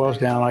now it topic. boils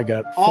down. I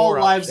got 4 all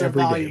ups lives are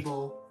every day.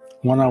 valuable.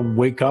 1, I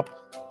wake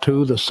up.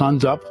 2, the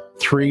sun's up.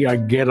 3, I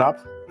get up,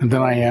 and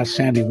then I ask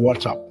Sandy,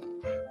 "What's up?"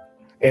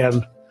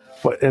 And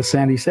as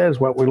Sandy says,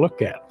 what we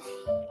look at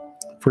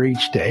for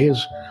each day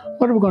is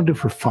what are we going to do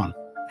for fun?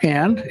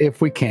 And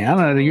if we can,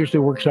 and it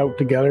usually works out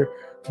together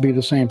to be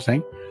the same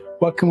thing,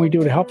 what can we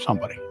do to help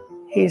somebody?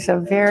 He's a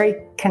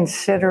very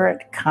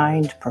considerate,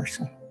 kind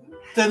person.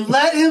 Then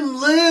let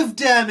him live,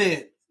 damn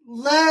it.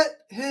 Let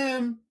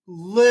him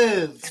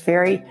live. It's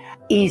very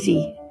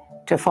easy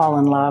to fall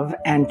in love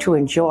and to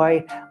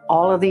enjoy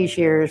all of these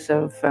years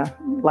of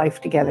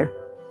life together.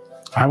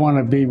 I want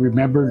to be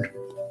remembered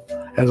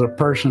as a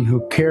person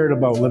who cared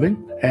about living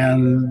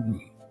and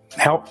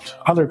helped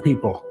other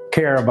people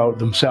care about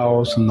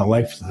themselves and the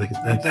life that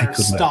they could live.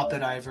 Stop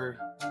it, Ivor.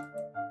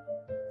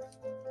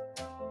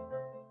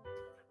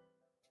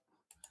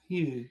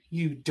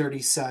 You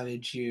dirty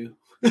savage, you.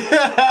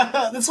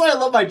 That's why I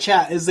love my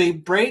chat, is they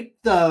break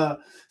the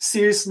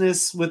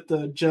seriousness with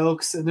the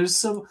jokes, and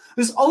there's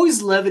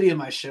always levity in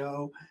my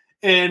show.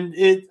 And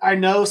I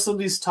know some of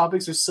these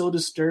topics are so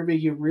disturbing,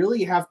 you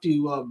really have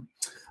to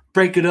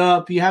break it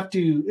up.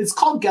 It's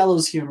called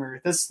gallows humor.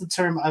 That's the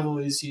term I've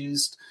always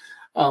used.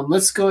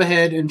 Let's go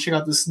ahead and check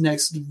out this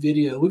next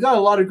video. We got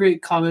a lot of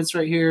great comments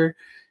right here.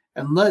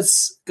 And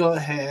let's go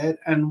ahead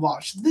and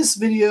watch this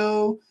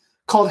video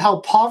called How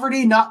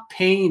Poverty, Not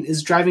Pain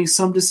is Driving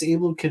Some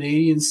Disabled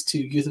Canadians to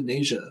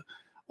Euthanasia,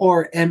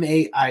 or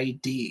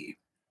MAID.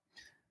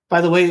 By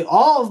the way,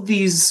 all of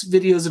these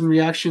videos and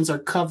reactions are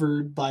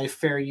covered by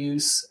Fair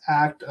Use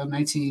Act of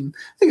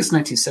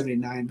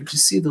 1979, but you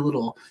see the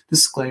little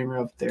disclaimer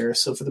up there.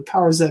 So for the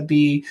powers that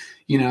be,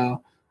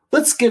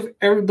 let's give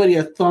everybody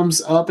a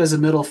thumbs up as a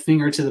middle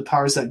finger to the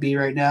powers that be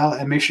right now,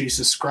 and make sure you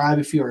subscribe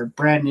if you are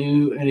brand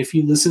new, and if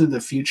you listen to the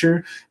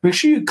future, make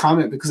sure you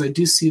comment, because I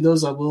do see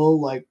those. I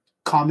will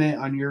comment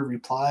on your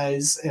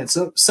replies, and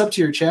so sub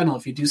to your channel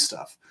if you do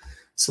stuff.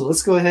 So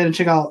let's go ahead and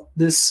check out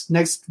this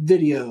next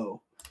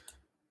video.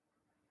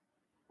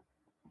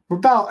 We're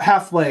about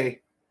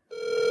halfway.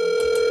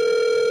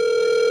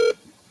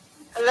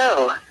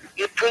 Hello,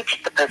 you've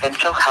reached the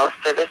Provincial Health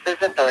Services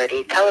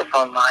Authority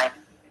telephone line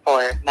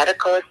for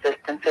medical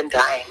assistance in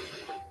dying.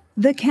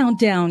 The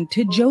countdown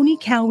to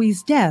Joni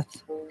Cowie's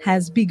death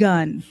has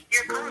begun.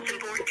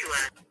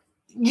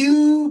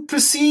 You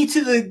proceed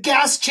to the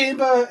gas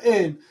chamber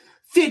in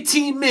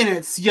 15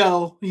 minutes,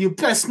 yo. You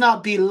best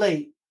not be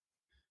late.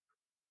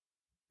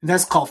 And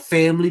that's called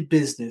family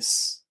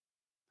business.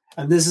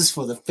 And this is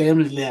for the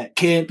family that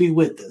can't be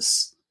with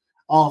us.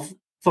 All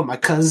for my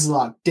cousins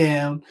locked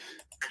down.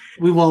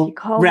 We won't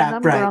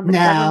rap right on the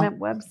now.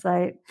 Government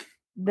website.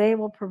 They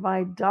will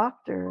provide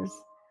doctors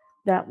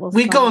that will.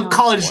 We go in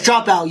college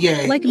dropout,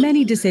 yay. Like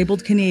many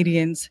disabled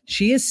Canadians,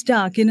 she is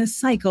stuck in a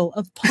cycle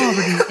of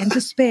poverty and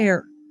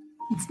despair.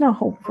 It's no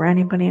hope for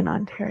anybody in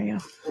Ontario.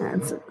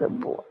 That's a good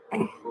boy.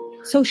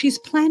 So she's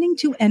planning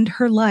to end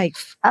her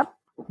life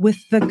with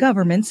the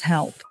government's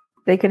help.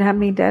 They could have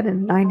me dead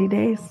in 90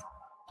 days.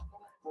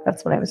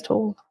 That's what I was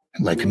told.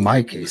 Like in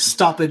my case.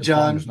 Stop it,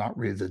 John. Not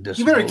really the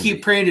you better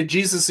keep praying to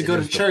Jesus to go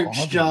to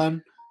church,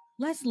 John.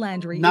 Les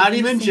Landry not is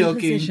even in the same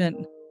joking.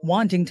 Position,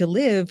 wanting to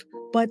live,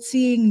 but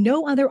seeing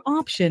no other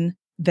option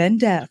than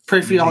death.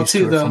 Pray for y'all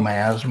too, though. For my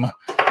asthma.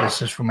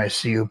 This is for my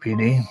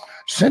COPD.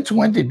 Since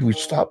when did we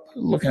stop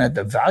looking at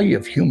the value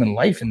of human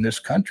life in this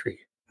country?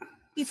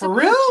 For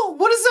real?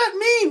 What does that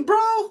mean,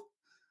 bro?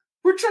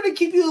 We're trying to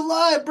keep you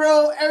alive,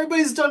 bro.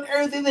 Everybody's done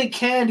everything they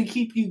can to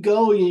keep you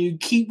going, and you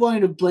keep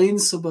wanting to blame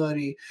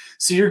somebody.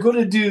 So you're going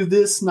to do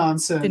this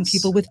nonsense. And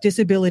people with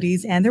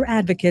disabilities and their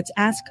advocates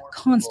ask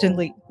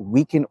constantly.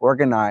 We can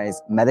organize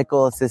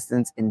medical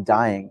assistance in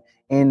dying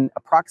in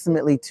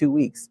approximately 2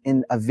 weeks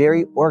in a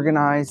very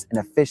organized and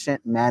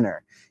efficient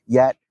manner.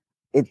 Yet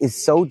it is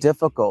so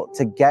difficult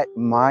to get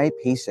my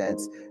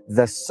patients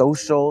the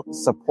social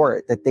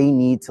support that they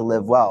need to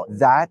live well.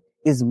 That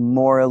is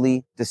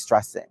morally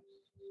distressing.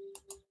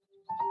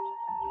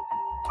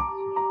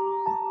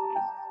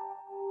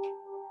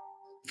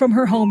 From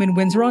her home in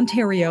Windsor,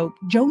 Ontario,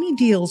 Joni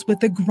deals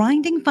with the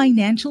grinding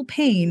financial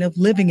pain of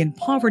living in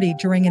poverty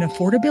during an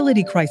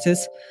affordability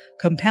crisis,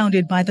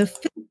 compounded by the...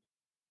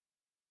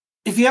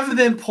 If you haven't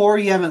been poor,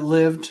 you haven't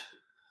lived.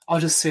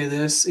 I'll just say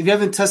this. If you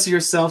haven't tested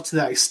yourself to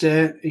that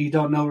extent, and you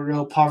don't know what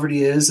real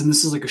poverty is, and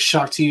this is like a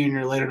shock to you in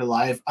your later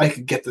life, I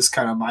could get this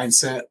kind of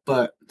mindset,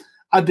 but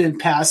I've been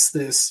past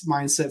this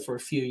mindset for a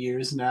few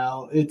years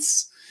now.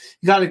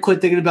 You got to quit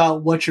thinking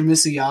about what you're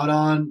missing out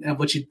on and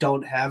what you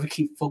don't have, and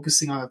keep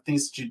focusing on the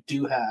things that you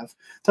do have.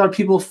 There are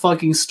people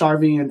fucking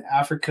starving in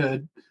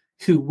Africa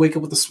who wake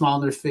up with a smile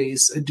on their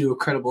face and do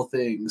incredible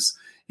things.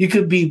 You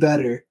could be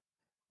better.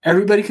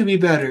 Everybody could be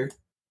better.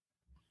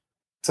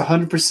 It's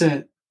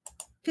 100%.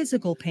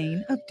 Physical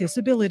pain of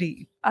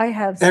disability. I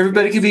have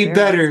everybody could be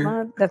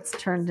better. That's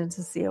turned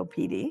into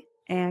COPD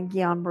and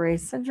Guillain-Barré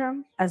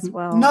syndrome as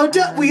well. No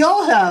doubt, we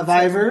all have,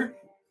 Ivor.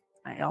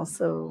 I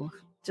also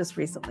just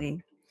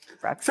recently.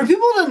 For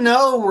people to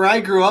know where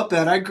I grew up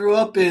at, I grew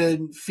up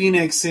in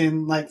Phoenix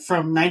in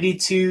from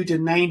 92 to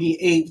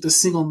 98 with a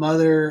single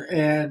mother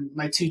and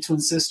my two twin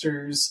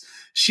sisters.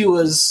 She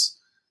was,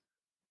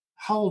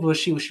 how old was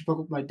she when she broke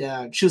up with my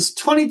dad? She was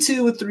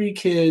 22 with 3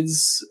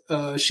 kids.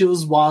 She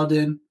was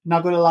wildin'.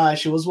 Not going to lie,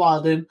 she was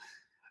wildin'.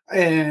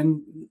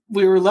 And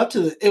we were left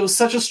to it. It was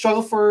such a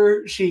struggle for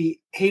her. She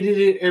hated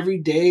it every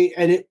day,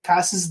 and it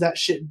passes that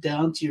shit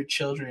down to your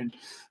children.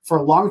 For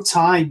a long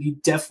time, you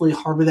definitely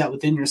harbor that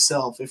within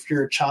yourself. If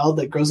you're a child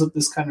that grows up in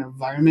this kind of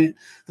environment,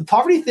 the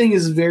poverty thing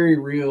is very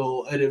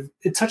real, and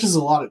it touches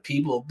a lot of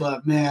people.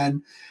 But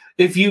man,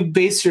 if you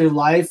base your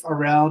life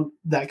around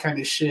that kind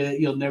of shit,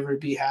 you'll never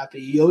be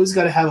happy. You always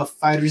got to have a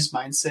fighter's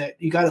mindset.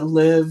 You got to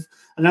live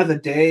another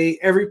day.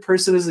 Every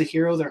person is a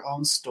hero of their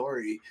own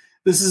story.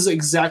 This is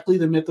exactly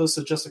the mythos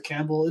of Joseph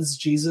Campbell. It's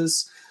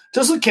Jesus.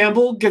 Joseph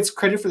Campbell gets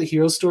credit for the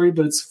hero story,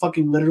 but it's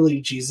fucking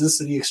literally Jesus,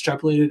 and he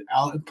extrapolated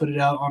out and put it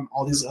out on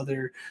all these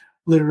other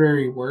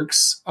literary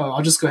works.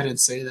 I'll just go ahead and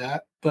say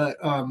that. But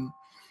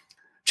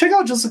check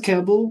out Joseph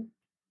Campbell.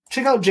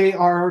 Check out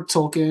J.R.R.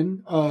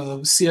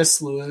 Tolkien,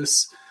 C.S.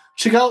 Lewis.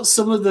 Check out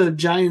some of the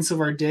giants of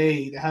our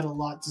day that had a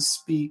lot to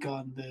speak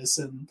on this.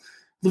 And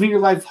living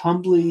your life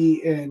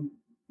humbly, and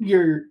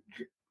your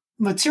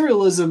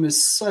materialism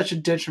is such a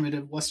detriment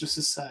of Western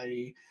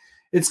society.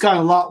 It's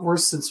gotten a lot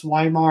worse since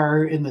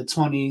Weimar in the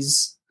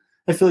 20s.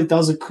 I feel like that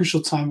was a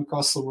crucial time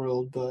across the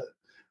world, but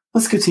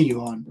let's continue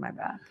on. My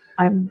bad.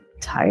 I'm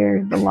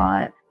tired a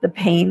lot. The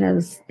pain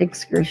is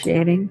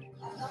excruciating.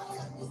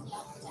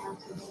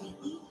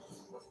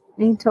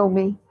 He told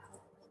me.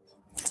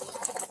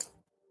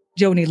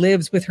 Joni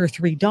lives with her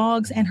 3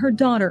 dogs and her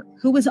daughter,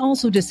 who is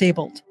also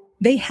disabled.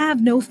 They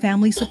have no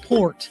family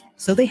support,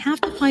 so they have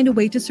to find a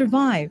way to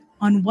survive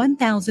on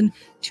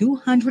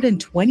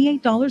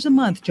 $1,228 a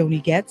month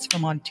Joni gets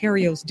from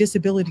Ontario's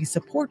Disability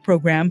Support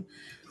Program,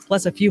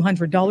 plus a few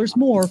 $100s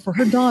more for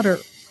her daughter.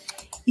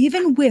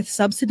 Even with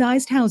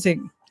subsidized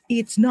housing,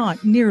 it's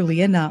not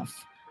nearly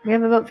enough. We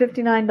have about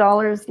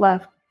 $59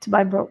 left to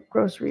buy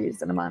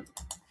groceries in a month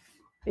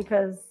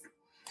because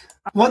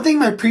one thing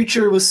my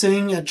preacher was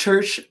saying at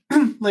church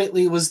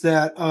lately was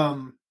that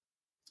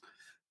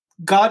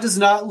God does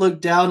not look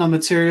down on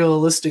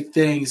materialistic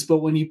things, but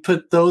when you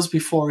put those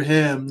before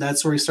him,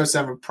 that's where he starts to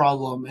have a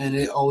problem, and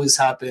it always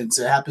happens.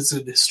 It happens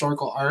in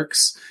historical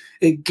arcs.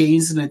 It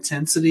gains in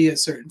intensity at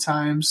certain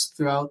times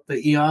throughout the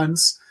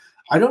eons.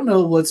 I don't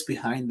know what's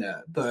behind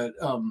that, but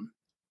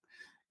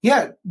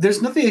yeah,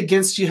 there's nothing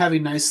against you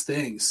having nice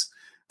things.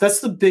 That's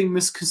the big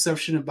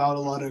misconception about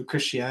a lot of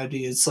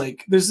Christianity. It's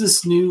like there's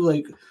this new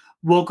like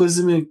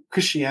wokeism in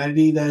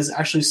Christianity that is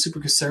actually super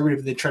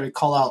conservative. They try to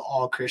call out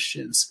all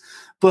Christians.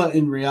 But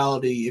in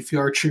reality, if you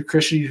are a true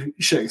Christian, you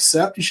should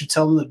accept. You should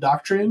tell them the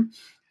doctrine.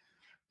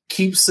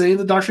 Keep saying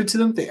the doctrine to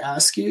them. They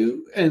ask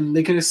you, and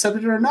they can accept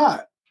it or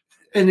not.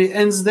 And it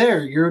ends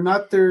there. You're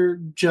not their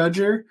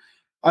judger.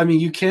 I mean,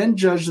 you can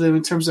judge them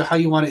in terms of how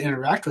you want to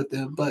interact with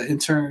them, but in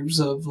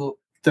terms of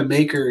the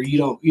maker,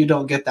 you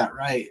don't get that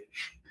right.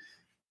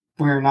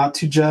 We're not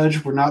to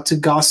judge. We're not to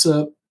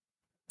gossip.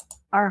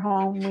 Our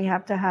home, we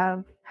have to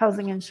have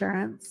housing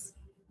insurance,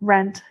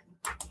 rent,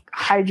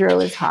 hydro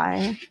is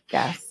high,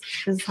 gas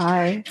is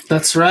high.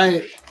 That's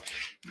right,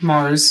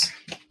 Mars.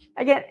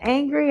 I get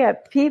angry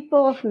at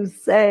people who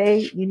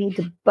say you need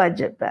to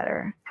budget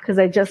better because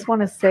I just want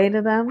to say to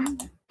them,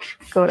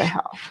 go to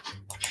hell.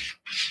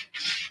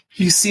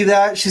 You see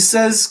that? She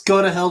says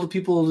go to hell to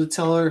people to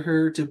tell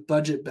her to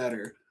budget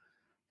better.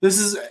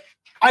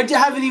 I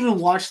haven't even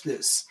watched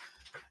this.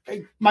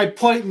 My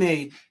point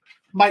made.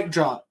 Mic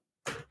drop.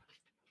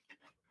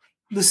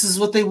 This is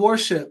what they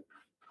worship.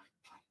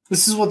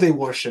 This is what they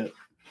worship.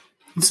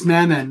 It's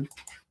mammon.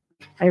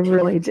 I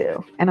really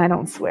do. And I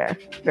don't swear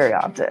very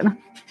often.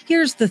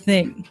 Here's the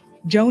thing.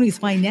 Joni's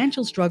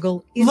financial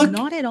struggle is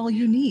not at all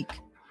unique.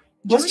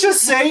 Let's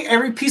just say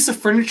every piece of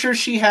furniture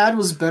she had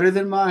was better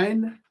than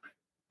mine.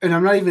 And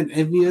I'm not even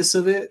envious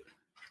of it.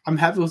 I'm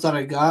happy with what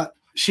I got.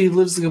 She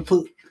lives a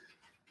complete...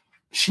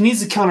 She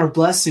needs to count her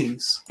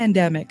blessings.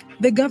 Pandemic.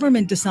 The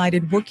government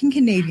decided working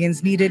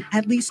Canadians needed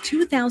at least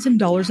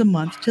 $2,000 a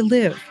month to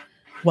live,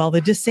 while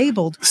the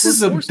disabled were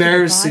forced to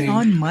rely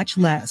on much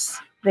less.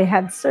 They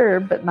had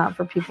CERB, but not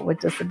for people with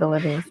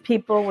disabilities.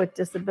 People with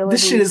disabilities.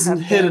 This shit isn't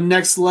hit a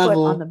next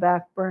level. On the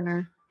back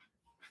burner,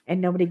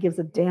 and nobody gives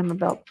a damn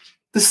about.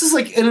 This is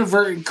like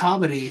inadvertent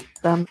comedy.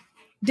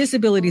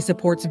 Disability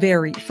supports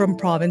vary from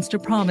province to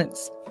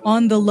province.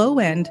 On the low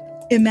end,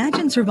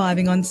 imagine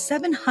surviving on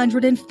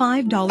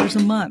 $705 a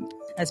month.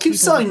 Keep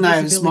selling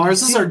knives, Mars.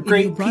 Those are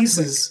great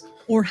pieces.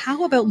 Or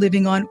how about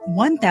living on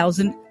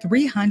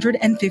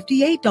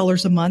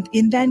 $1,358 a month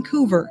in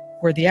Vancouver,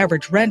 where the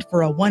average rent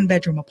for a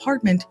one-bedroom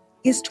apartment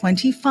is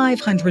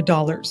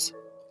 $2,500.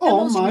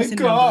 Oh my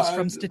God.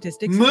 From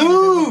Statistics Move!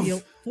 Canada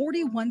reveal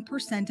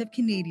 41% of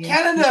Canadians...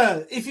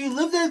 Canada, if you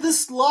live there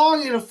this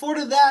long and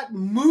afforded that,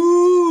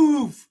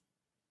 move!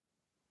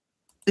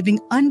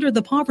 Living under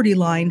the poverty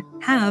line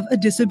have a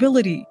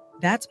disability.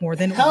 That's more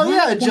than Hell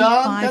yeah,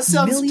 John. That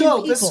sounds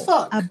dope as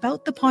fuck.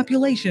 About the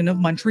population of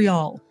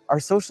Montreal. Our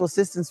social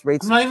assistance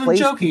rates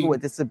place people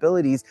with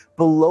disabilities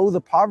below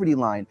the poverty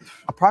line,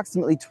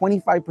 approximately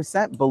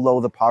 25% below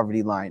the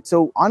poverty line.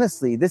 So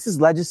honestly, this is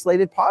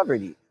legislated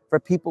poverty for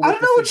people with I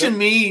don't know what you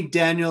mean,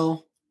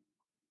 Daniel.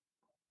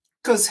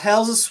 Because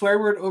hell's a swear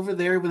word over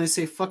there when they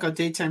say fuck on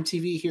daytime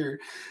TV here.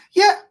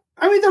 Yeah,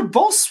 I mean, they're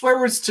both swear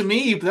words to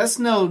me, but that's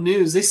no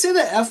news. They say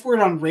the F word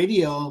on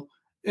radio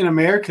in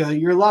America.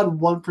 You're allowed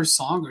one per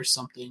song or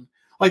something.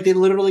 Like they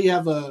literally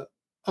have a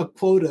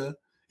quota.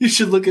 You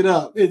should look it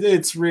up.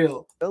 It's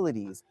real.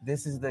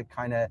 This is the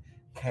kind of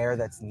care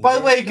that's needed. By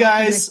the way,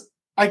 guys,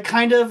 I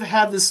kind of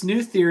have this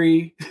new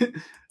theory.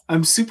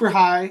 I'm super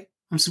high.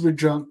 I'm super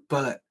drunk,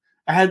 but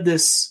I had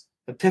this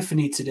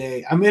epiphany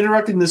today. I'm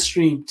interrupting the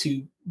stream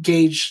to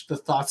gauge the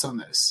thoughts on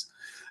this.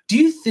 Do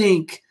you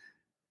think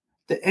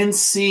the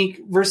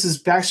NSYNC versus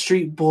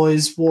Backstreet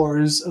Boys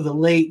wars of the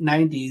late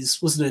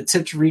 90s was an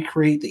attempt to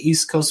recreate the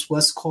East Coast,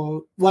 West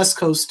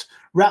Coast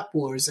rap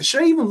wars?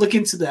 Should I even look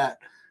into that?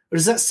 Or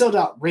does that sound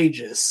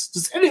outrageous?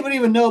 Does anybody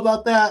even know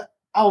about that?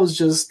 I was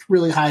just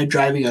really high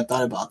driving. I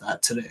thought about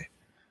that today.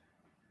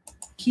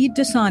 Keith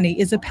Dasani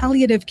is a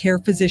palliative care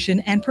physician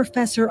and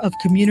professor of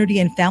community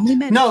and family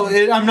medicine. No,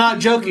 I'm not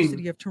joking.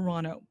 University of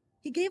Toronto.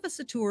 He gave us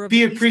a tour of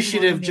Be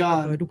appreciative,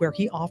 John, where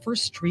he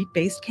offers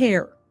street-based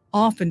care,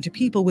 often to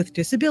people with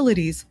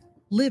disabilities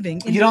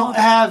living in. You don't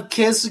have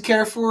kids to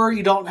care for.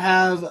 You don't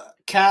have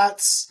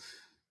cats.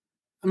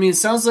 I mean, it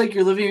sounds like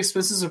your living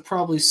expenses are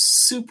probably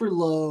super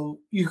low.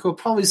 You could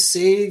probably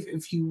save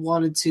if you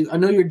wanted to. I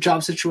know your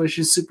job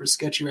situation is super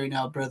sketchy right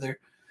now, brother.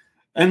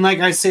 And like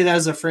I say that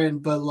as a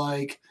friend, but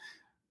like,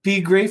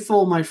 be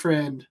grateful, my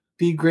friend.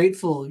 Be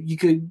grateful. You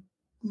could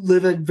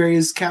live at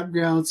various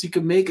campgrounds. You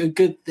could make a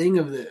good thing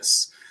of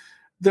this.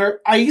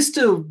 I used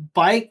to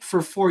bike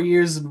for 4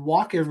 years and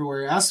walk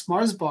everywhere. Ask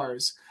Mars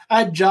Bars.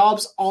 I had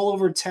jobs all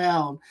over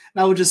town,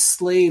 and I would just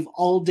slave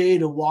all day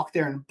to walk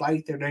there and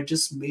bike there. And I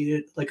just made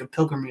it like a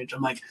pilgrimage.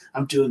 I'm like,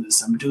 I'm doing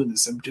this. I'm doing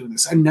this. I'm doing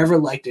this. I never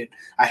liked it.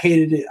 I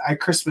hated it. I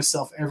cursed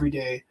myself every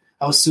day.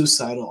 I was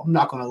suicidal. I'm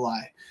not going to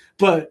lie,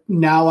 but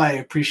now I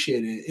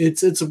appreciate it.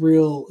 It's a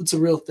real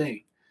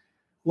thing.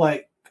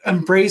 Like,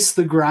 embrace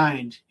the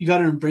grind. You got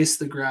to embrace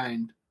the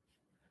grind.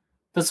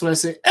 That's what I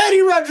say.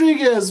 Eddie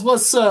Rodriguez,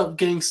 what's up,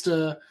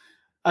 gangsta?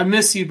 I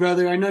miss you,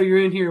 brother. I know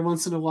you're in here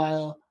once in a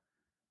while.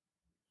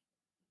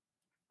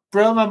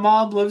 Bro, my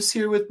mom lives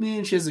here with me,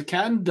 and she has a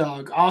cat and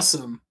dog.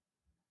 Awesome.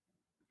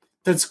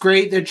 That's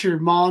great that your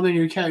mom and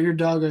your cat and your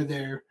dog are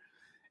there.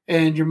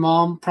 And your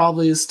mom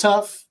probably is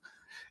tough.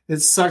 It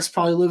sucks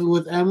probably living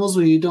with animals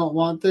when you don't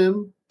want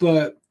them.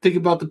 But think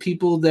about the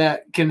people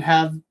that can't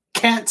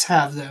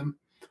have them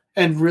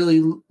and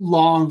really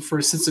long for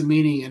a sense of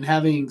meaning and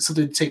having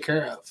something to take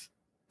care of.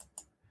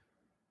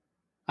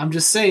 I'm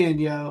just saying,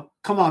 yo.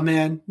 Come on,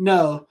 man.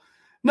 No,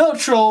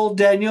 troll,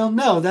 Daniel.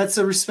 No, that's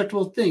a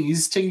respectable thing.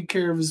 He's taking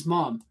care of his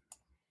mom.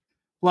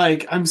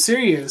 Like, I'm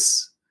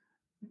serious.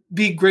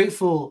 Be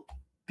grateful.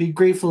 Be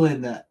grateful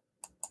in that.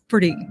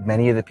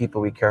 Many of the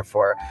people we care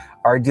for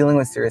are dealing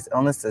with serious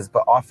illnesses,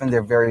 but often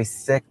they're very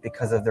sick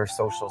because of their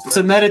social. It's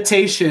a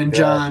meditation,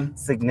 there John. Are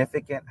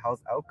significant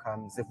health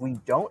outcomes if we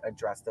don't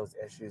address those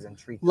issues and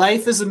treat them.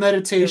 Life is a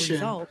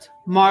meditation.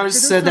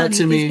 Mars said that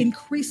to me. Is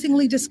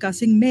increasingly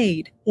discussing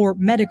MAID, or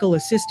medical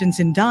assistance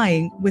in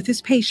dying, with his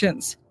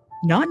patients.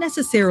 Not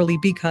necessarily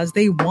because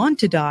they want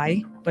to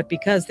die, but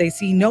because they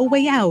see no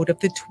way out of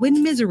the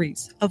twin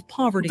miseries of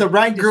poverty. The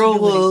right girl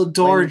will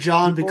adore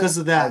John because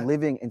of that.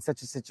 Living in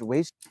such a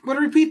situation. I'm going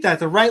to repeat that.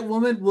 The right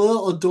woman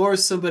will adore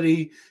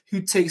somebody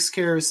who takes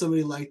care of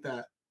somebody like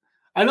that.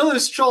 I know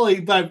there's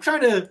trolling, but I'm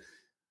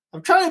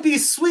trying to be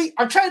sweet.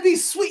 I'm trying to be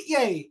sweet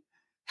yay.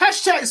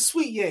 Hashtag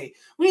sweet yay.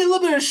 We need a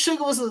little bit of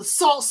sugar with some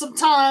salt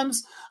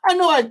sometimes. I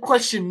know I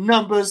question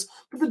numbers,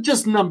 but they're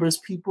just numbers,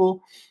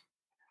 people.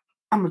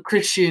 I'm a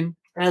Christian,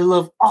 and I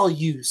love all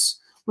yous.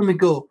 Let me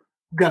go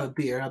grab a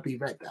beer. I'll be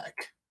right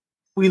back.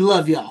 We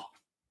love y'all.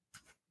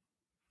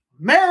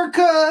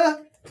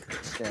 America!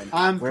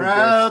 I'm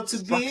proud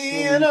to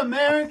be an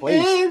American.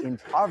 In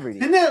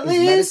poverty. And at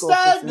least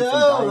I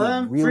know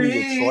I'm really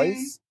free. A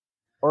choice?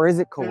 Or is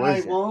it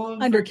coercion?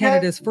 Under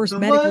Canada's first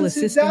medical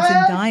assistance in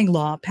dying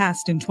law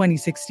passed in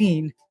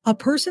 2016, a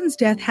person's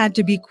death had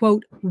to be,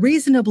 quote,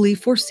 reasonably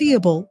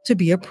foreseeable to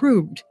be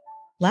approved.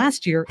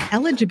 Last year,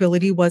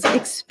 eligibility was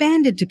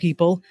expanded to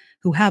people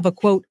who have a,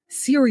 quote,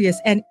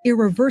 serious and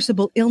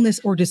irreversible illness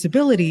or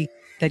disability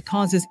that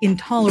causes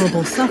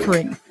intolerable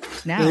suffering.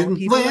 Now,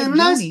 people like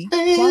Joni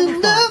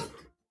qualify.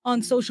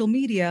 On social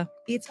media,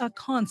 it's a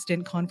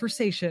constant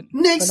conversation.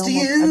 But almost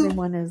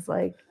everyone is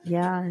like,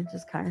 yeah,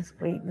 just kind of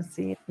waiting to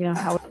see,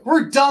 how.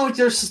 We're done with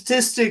your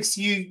statistics,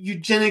 you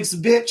eugenics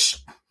bitch.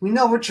 We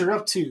know what you're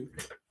up to.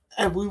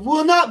 And we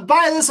will not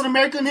buy this on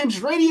American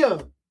Hinge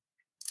Radio.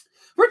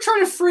 We're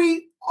trying to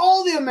free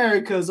all the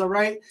Americas, all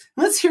right?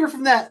 Let's hear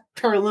from that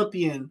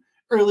Paralympian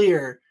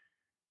earlier.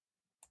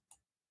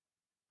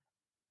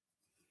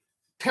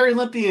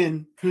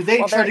 Paralympian who they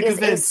try to convince.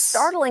 There is a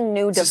startling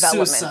new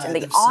development in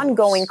the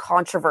ongoing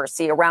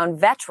controversy around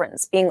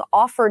veterans being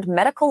offered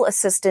medical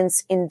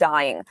assistance in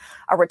dying.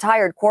 A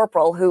retired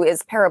corporal who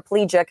is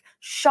paraplegic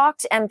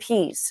shocked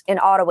MPs in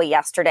Ottawa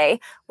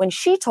yesterday when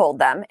she told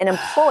them an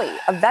employee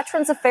of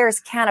Veterans Affairs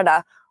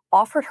Canada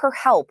offered her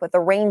help with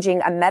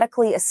arranging a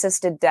medically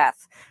assisted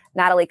death.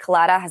 Natalie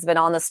Collada has been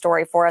on the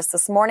story for us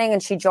this morning,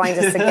 and she joins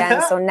us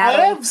again. So,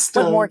 Natalie,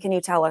 what more can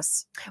you tell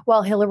us?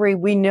 Well, Hillary,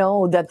 we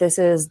know that this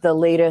is the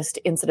latest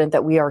incident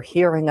that we are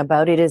hearing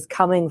about. It is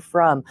coming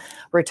from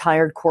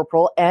retired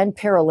corporal and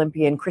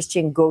Paralympian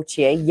Christian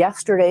Gauthier.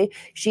 Yesterday,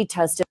 she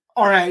tested.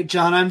 All right,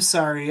 John, I'm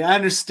sorry. I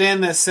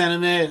understand that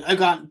sentiment. I've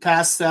gotten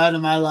past that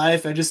in my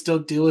life. I just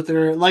don't deal with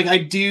her. Like I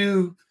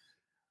do.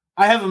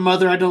 I have a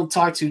mother I don't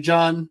talk to,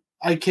 John.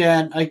 I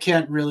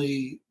can't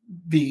really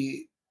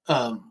be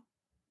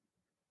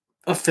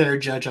a fair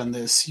judge on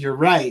this. You're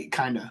right,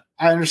 kind of.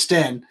 I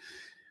understand.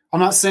 I'm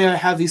not saying I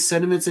have these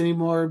sentiments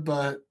anymore,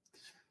 but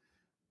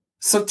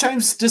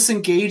sometimes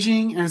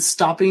disengaging and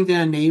stopping the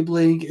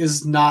enabling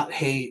is not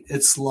hate,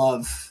 it's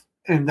love.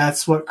 And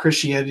that's what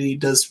Christianity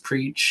does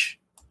preach.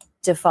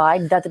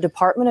 That the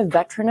Department of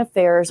Veteran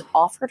Affairs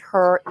offered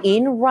her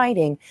in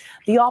writing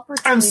the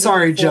opportunity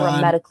for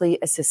a medically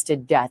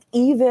assisted death.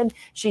 Even,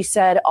 she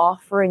said,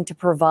 offering to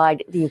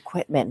provide the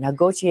equipment. Now,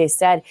 Gauthier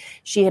said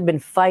she had been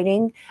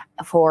fighting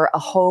for a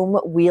home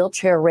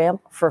wheelchair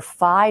ramp for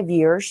 5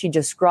 years. She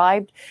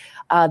described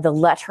the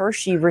letter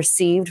she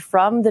received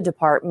from the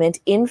department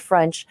in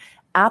French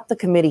at the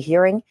committee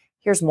hearing.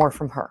 Here's more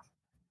from her.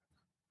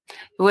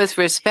 With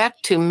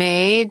respect to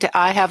MAID,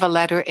 I have a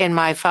letter in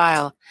my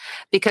file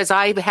because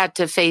I had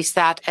to face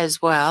that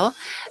as well.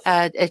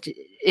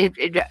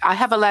 I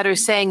have a letter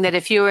saying that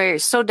if you are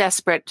so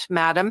desperate,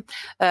 madam,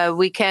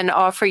 we can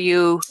offer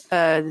you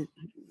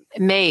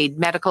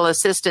medical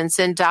assistance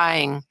in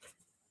dying.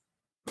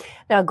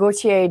 Now,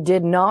 Gauthier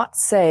did not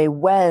say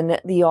when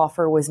the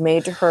offer was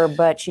made to her,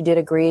 but she did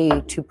agree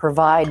to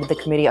provide the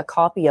committee a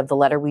copy of the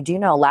letter. We do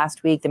know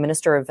last week the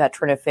Minister of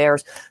Veteran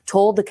Affairs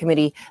told the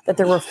committee that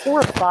there were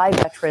 4 or 5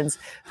 veterans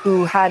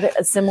who had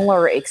a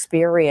similar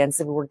experience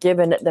and were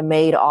given the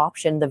MAID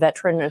option. The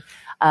Veteran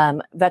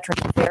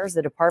Affairs,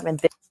 the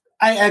department.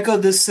 I echo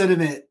this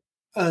sentiment.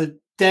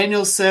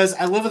 Daniel says,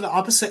 I live on the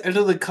opposite end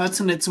of the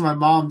continent to my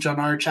mom, John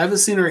Arch. I haven't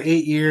seen her in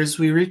 8 years.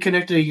 We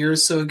reconnected a year or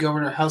so ago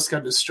when her house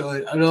got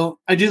destroyed.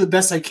 I do the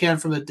best I can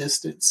from a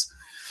distance.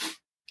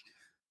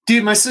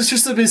 Dude, my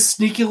sisters have been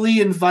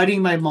sneakily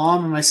inviting my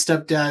mom and my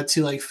stepdad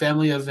to like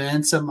family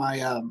events at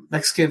my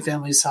Mexican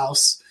family's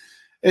house.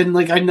 And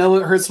like, I know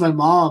it hurts my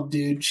mom,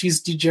 dude.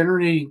 She's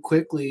degenerating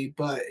quickly,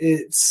 but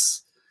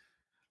it's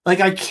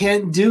like, I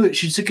can't do it.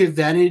 She took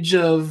advantage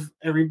of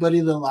everybody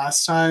the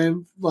last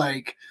time.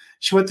 Like,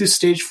 she went through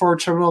stage 4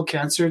 terminal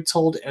cancer,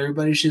 told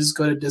everybody she's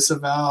going to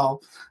disavow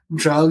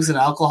drugs and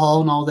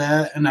alcohol and all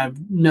that. And I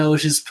know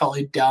she's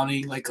probably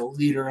downing like a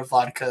liter of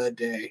vodka a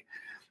day.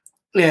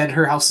 And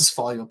her house is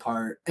falling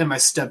apart. And my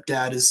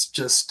stepdad is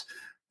just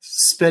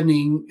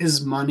spending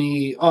his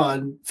money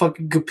on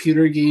fucking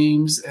computer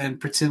games and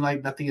pretend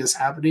like nothing is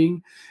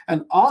happening.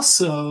 And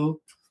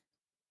also,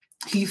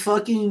 he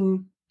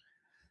fucking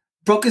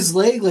broke his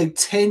leg like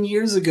 10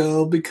 years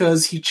ago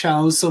because he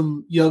challenged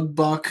some young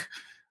buck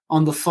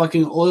on the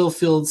fucking oil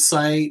field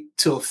site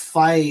to a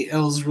fight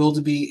and was ruled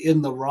to be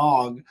in the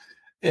wrong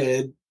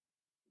and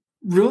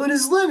ruined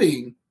his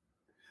living.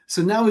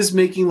 So now he's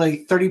making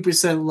like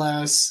 30%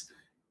 less,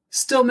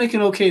 still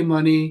making okay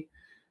money,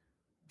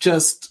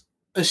 just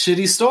a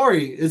shitty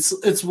story.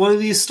 It's one of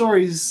these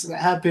stories that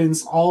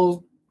happens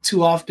all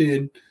too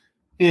often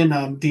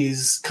in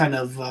these kind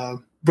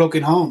of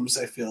broken homes,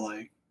 I feel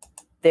like.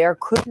 There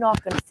could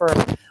not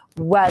confirm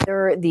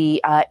whether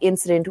the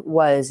incident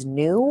was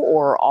new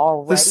or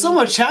already. There's so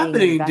much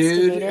happening,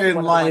 dude,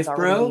 in life,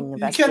 bro.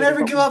 You can't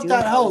ever give up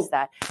that hope.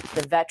 That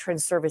the veteran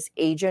service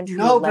agent.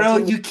 No, bro,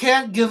 you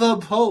can't give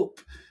up hope,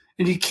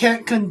 and you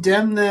can't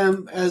condemn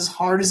them as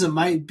hard as it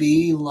might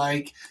be.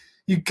 Like,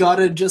 you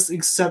gotta just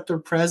accept their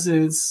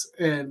presence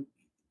and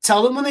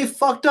tell them when they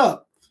fucked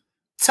up.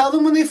 Tell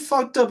them when they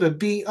fucked up and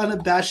be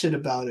unabashed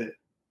about it.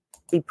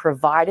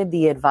 Provided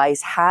the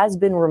advice has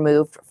been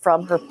removed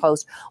from her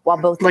post while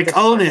both the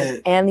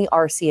department and the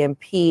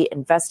RCMP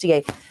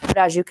investigate. But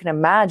as you can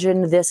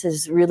imagine, this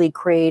has really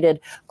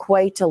created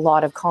quite a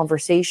lot of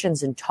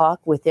conversations and talk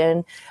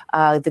within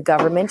the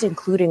government,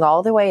 including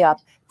all the way up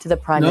to the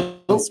Prime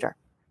Minister.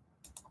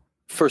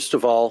 First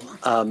of all,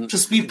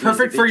 just be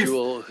perfect for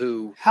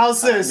your.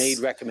 How's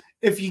this?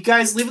 If you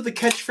guys leave with the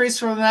catchphrase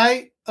for the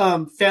night,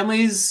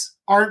 families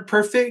aren't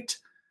perfect,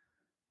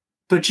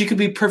 but you could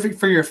be perfect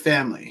for your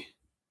family.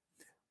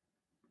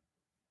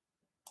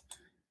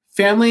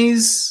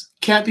 Families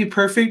can't be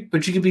perfect,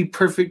 but you can be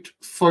perfect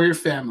for your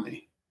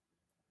family.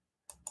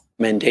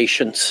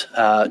 Recommendations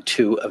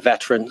to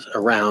veterans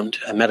around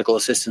medical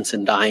assistance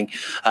in dying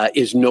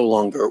is no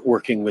longer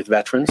working with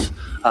veterans.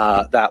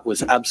 That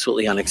was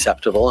absolutely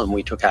unacceptable, and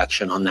we took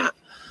action on that.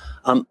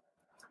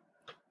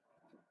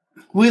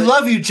 We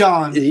love you,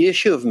 John. The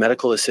issue of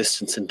medical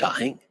assistance in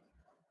dying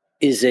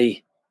is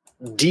a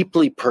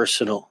deeply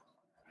personal,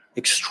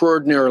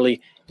 extraordinarily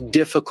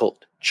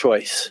difficult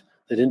choice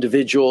that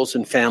individuals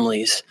and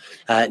families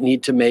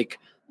need to make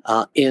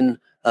in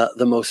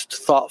the most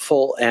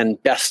thoughtful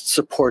and best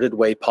supported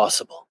way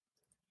possible.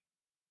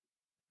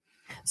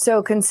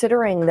 So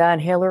considering that,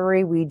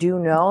 Hillary, we do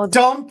know...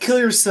 Don't kill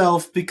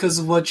yourself because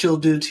of what you'll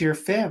do to your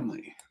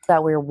family.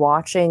 That we're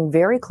watching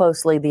very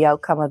closely the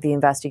outcome of the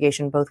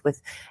investigation, both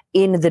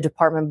within the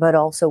department, but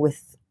also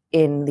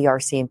within the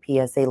RCMP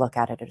as they look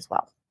at it as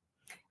well.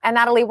 And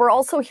Natalie, we're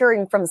also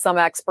hearing from some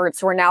experts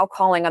who are now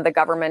calling on the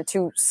government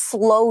to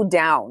slow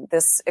down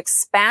this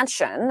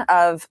expansion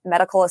of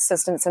medical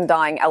assistance in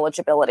dying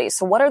eligibility.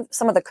 So what are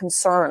some of the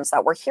concerns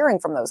that we're hearing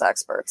from those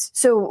experts?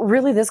 So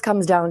really this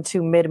comes down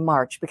to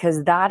mid-March,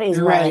 because that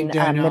is when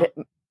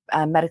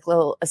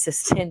medical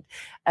assistance...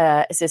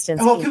 And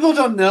what people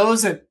don't know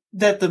is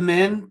that the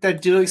men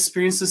that do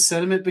experience this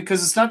sentiment,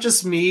 because it's not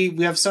just me,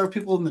 we have several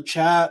people in the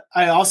chat.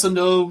 I also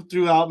know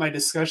throughout my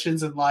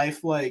discussions in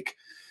life, like,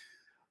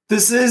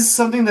 this is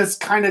something that's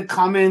kind of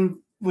common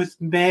with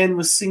men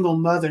with single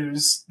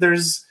mothers.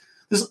 There's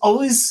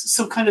always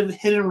some kind of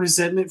hidden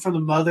resentment from the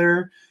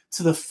mother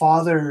to the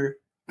father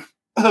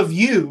of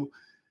you.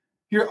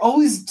 You're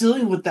always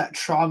dealing with that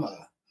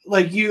trauma.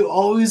 Like, you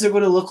always are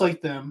going to look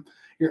like them.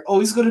 You're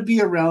always going to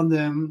be around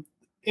them.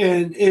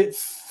 And it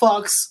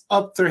fucks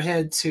up their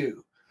head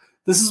too.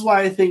 This is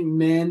why I think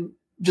men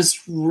just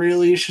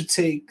really should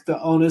take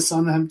the onus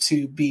on them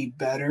to be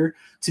better,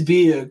 to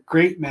be a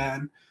great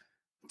man,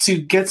 to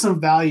get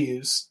some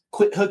values,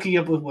 quit hooking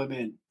up with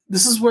women.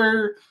 This is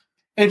where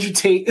Andrew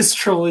Tate is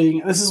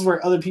trolling. This is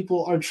where other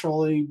people are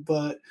trolling.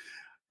 But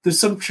there's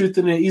some truth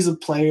in it. He's a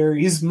player.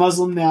 He's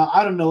Muslim now.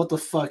 I don't know what the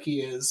fuck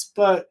he is.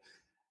 But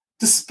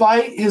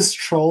despite his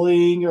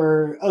trolling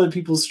or other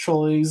people's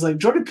trolling, he's like,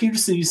 Jordan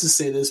Peterson used to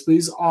say this, but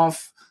he's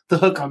off the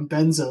hook on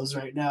benzos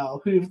right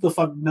now. Who the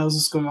fuck knows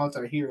what's going on with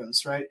our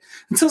heroes, right?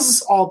 And tells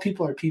us all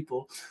people are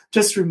people.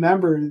 Just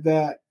remember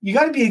that you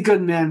got to be a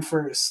good man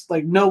first.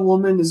 Like, no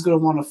woman is going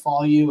to want to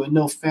follow you, and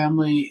no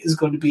family is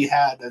going to be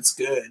had that's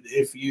good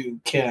if you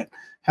can't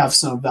have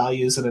some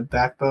values and a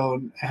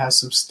backbone and have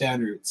some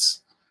standards.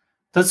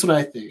 That's what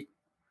I think.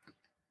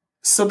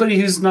 Somebody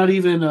who's not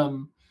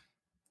even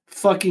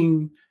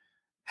fucking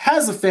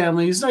has a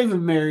family, who's not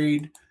even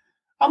married.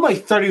 I'm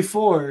like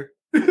 34.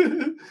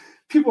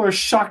 People are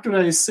shocked when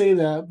I say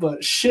that,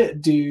 but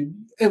shit, dude,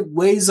 it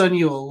weighs on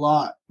you a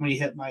lot when you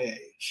hit my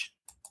age.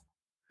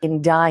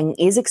 In dying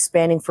is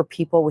expanding for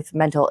people with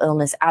mental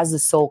illness as a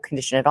sole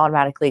condition. It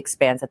automatically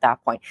expands at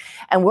that point.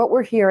 And what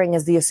we're hearing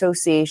is the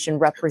association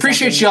representing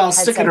appreciate y'all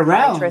sticking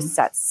around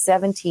at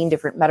 17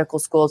 different medical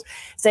schools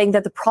saying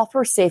that the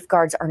proper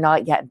safeguards are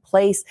not yet in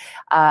place.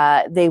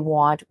 They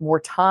want more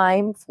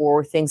time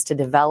for things to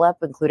develop,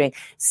 including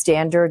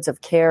standards of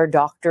care,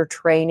 doctor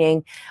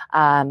training,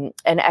 an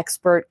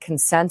expert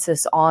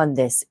consensus on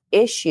this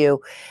issue.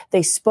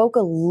 They spoke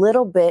a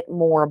little bit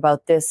more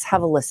about this.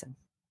 Have a listen.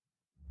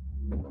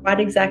 What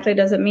exactly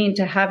does it mean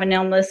to have an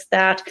illness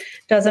that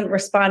doesn't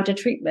respond to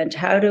treatment?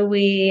 How do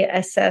we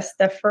assess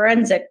the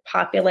forensic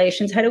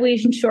populations? How do we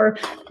ensure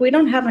we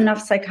don't have enough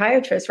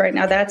psychiatrists right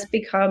now? That's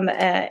become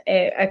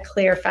a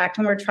clear fact,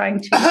 and we're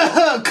trying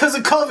to because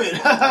of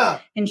COVID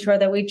ensure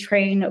that we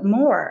train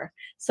more.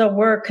 So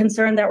we're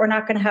concerned that we're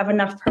not going to have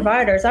enough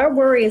providers. Our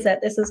worry is that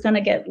this is going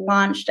to get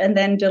launched and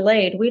then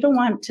delayed. We don't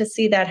want to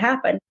see that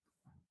happen.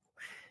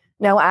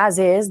 Now, as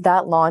is,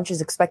 that launch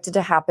is expected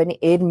to happen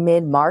in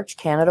mid-March.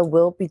 Canada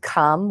will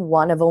become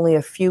one of only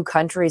a few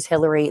countries,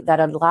 Hillary, that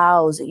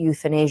allows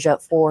euthanasia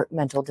for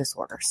mental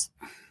disorders.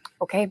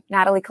 Okay,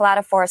 Natalie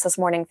Collada for us this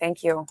morning.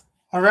 Thank you.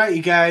 All right,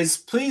 you guys,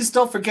 please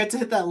don't forget to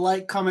hit that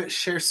like, comment,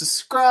 share,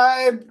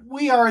 subscribe.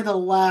 We are in the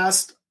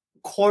last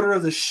quarter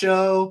of the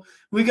show.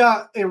 We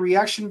got a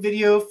reaction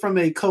video from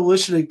a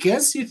coalition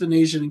against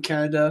euthanasia in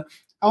Canada.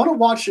 I want to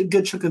watch a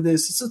good chunk of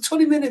this. It's a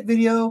 20-minute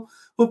video.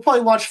 We'll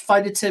probably watch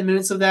 5 to 10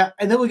 minutes of that.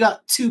 And then we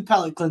got 2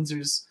 palate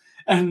cleansers.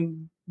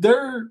 And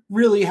they're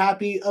really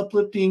happy,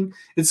 uplifting.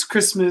 It's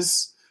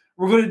Christmas.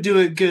 We're going to do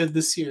it good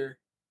this year.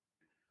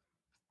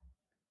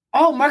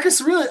 Oh,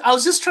 Marcus, really? I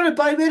was just trying to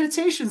buy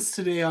meditations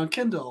today on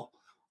Kindle.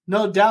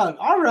 No doubt.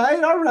 All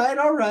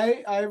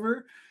right,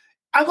 Ivor.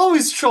 I'm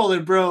always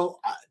trolling, bro.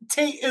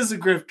 Tate is a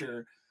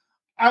grifter.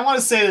 I want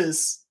to say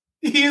this.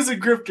 He is a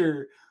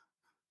grifter.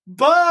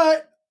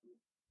 But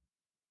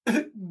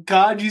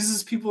God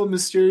uses people in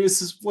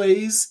mysterious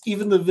ways,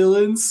 even the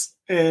villains,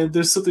 and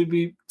there's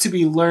something to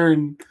be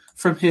learned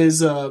from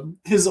his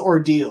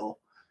ordeal.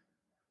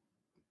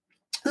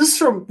 This is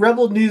from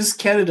Rebel News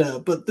Canada,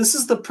 but this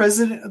is the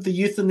president of the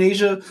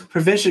Euthanasia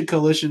Prevention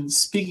Coalition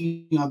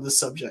speaking on the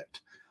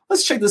subject.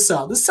 Let's check this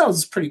out. This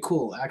sounds pretty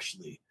cool,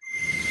 actually.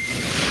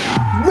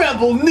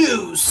 Rebel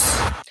News!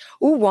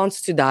 Who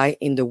wants to die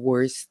in the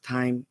worst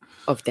time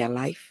of their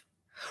life?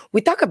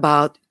 We talk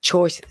about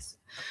choices.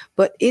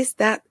 But is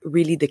that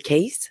really the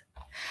case?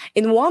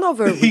 In one of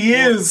her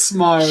reports,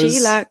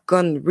 Sheila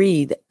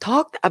Gunn-Reid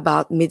talked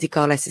about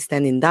medical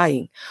assistance in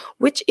dying,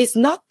 which is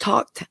not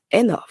talked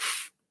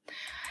enough.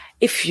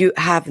 If you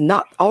have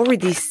not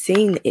already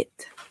seen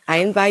it, I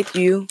invite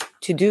you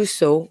to do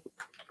so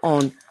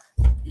on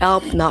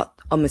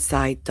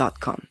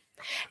helpnothomicide.com.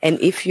 And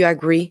if you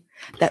agree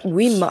that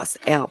we must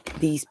help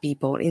these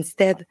people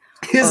instead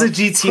of a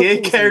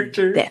GTA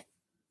character, death,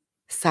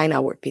 sign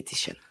our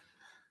petition.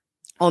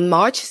 On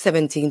March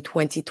 17,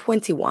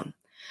 2021,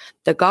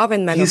 the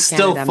government of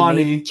Canada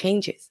made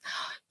changes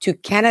to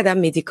Canada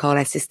Medical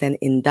Assistance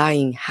in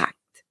Dying Act.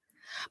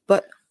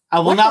 But I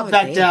will not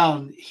back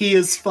down. He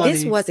is funny.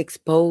 This was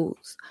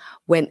exposed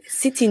when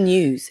City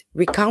News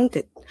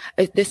recounted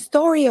the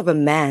story of a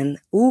man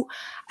who,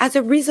 as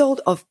a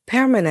result of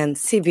permanent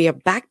severe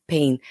back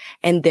pain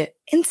and the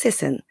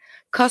incessant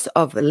cost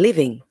of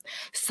living,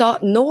 saw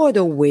no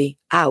other way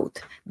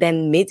out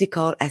than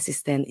medical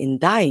assistance in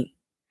dying.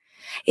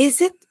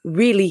 Is it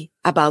really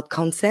about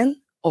consent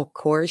or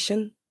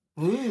coercion?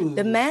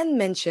 The man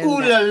mentioned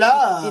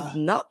that he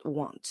did not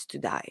want to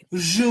die, but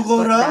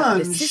that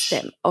the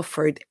system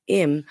offered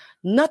him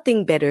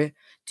nothing better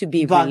to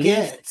be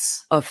relieved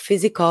of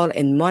physical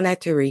and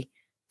monetary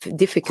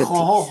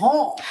difficulties.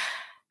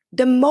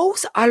 The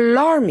most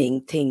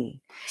alarming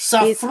thing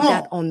is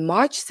that on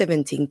March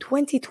 17,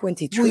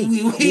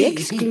 2023, the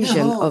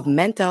exclusion of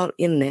mental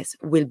illness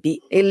will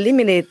be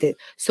eliminated,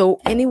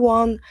 so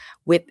anyone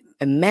with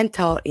a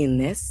mental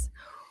illness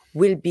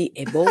will be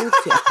able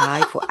to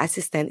apply for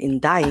assistance in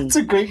dying. It's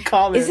a great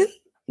comment. Isn't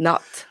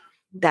not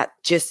that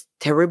just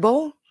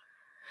terrible?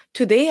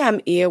 Today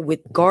I'm here with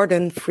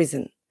Gordon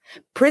Friesen,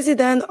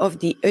 president of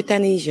the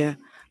Euthanasia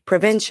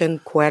Prevention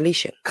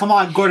Coalition. Come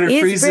on, Gordon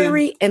Friesen. He's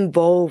very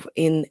involved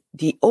in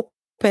the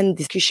open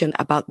discussion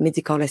about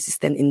medical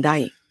assistance in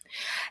dying.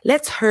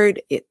 Let's hear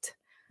it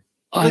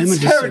I'm a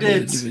disabled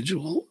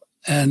individual.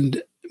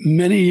 And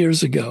many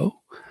years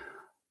ago,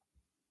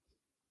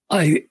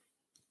 I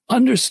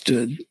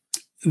understood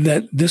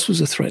that this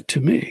was a threat to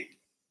me.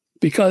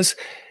 Because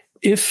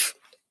if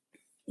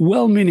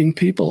well-meaning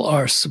people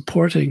are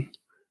supporting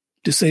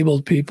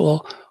disabled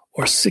people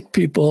or sick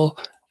people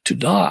to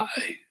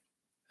die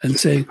and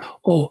saying,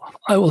 oh,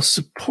 I will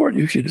support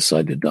you if you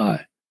decide to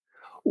die,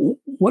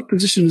 what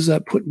position does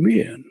that put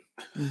me in?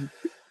 Mm-hmm.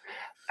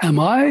 Am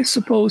I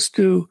supposed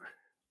to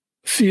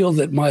feel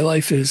that my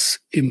life is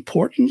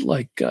important,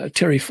 like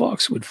Terry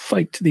Fox would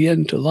fight to the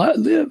end to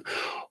live?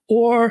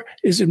 Or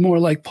is it more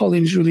like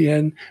Pauline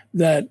Julien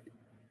that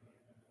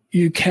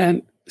you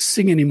can't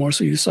sing anymore,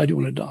 so you decide you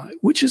want to die?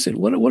 Which is it?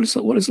 What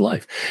is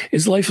life?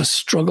 Is life a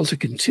struggle to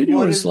continue,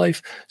 or is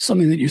life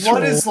something that you throw?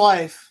 What is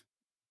life?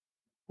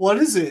 What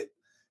is it?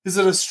 Is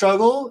it a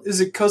struggle?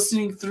 Is it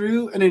coasting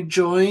through and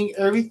enjoying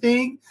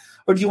everything?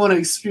 Or do you want to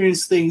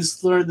experience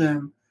things, learn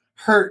them,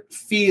 hurt,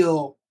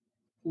 feel,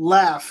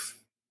 laugh,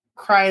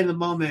 cry in the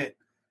moment,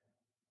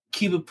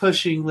 keep it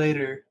pushing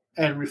later,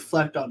 and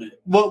reflect on it?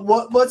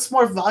 What's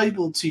more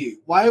valuable to you?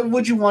 Why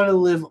would you want to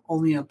live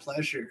only on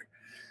pleasure?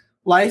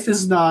 Life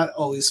is not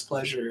always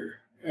pleasure,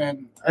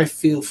 and I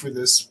feel for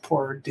this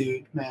poor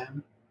dude,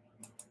 man.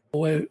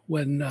 When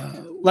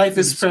life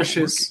is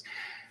precious.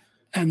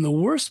 And the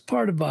worst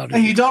part about it...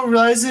 And you don't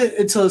realize it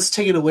until it's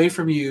taken away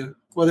from you,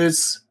 whether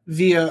it's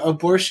via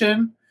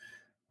abortion,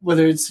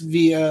 whether it's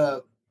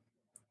via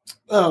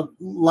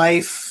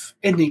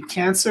life-ending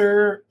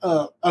cancer,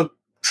 a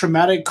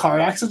traumatic car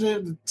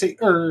accident,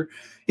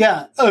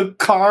 a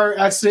car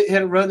accident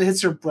hit and run that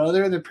hits your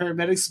brother, and the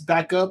paramedics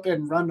back up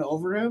and run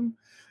over him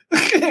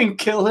and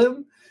kill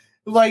him.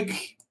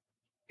 Like,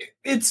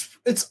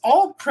 it's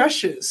all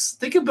precious.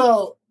 Think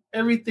about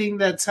everything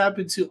that's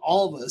happened to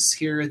all of us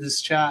here in this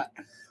chat.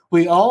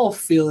 We all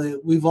feel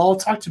it. We've all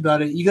talked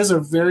about it. You guys are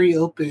very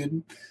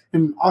open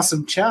and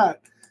awesome chat.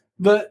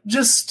 But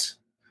just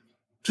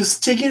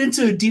take it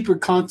into a deeper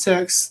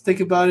context.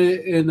 Think about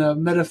it in a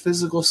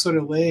metaphysical sort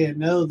of way, and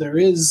know there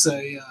is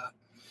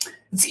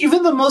it's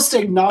even the most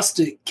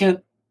agnostic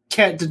can't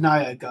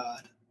deny a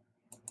God.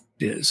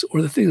 Is,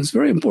 or the thing that's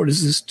very important,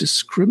 is this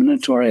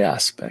discriminatory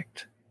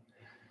aspect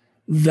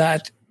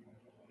that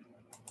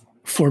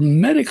for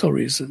medical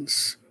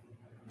reasons,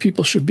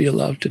 people should be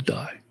allowed to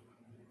die.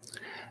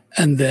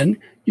 And then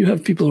you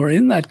have people who are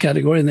in that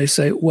category and they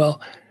say,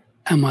 well,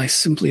 am I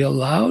simply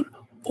allowed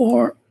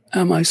or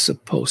am I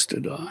supposed to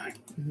die?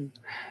 Mm-hmm.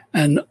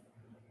 And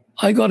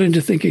I got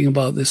into thinking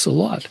about this a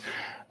lot.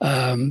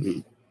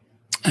 And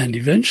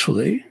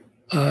eventually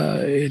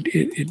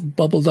it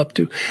bubbled up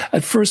to,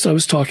 at first I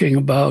was talking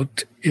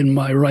about, in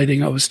my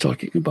writing, I was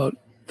talking about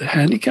the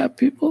handicapped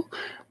people,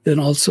 then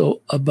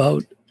also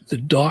about the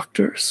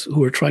doctors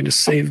who are trying to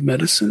save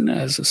medicine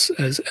as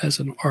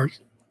an art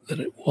that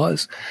it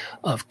was,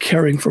 of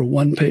caring for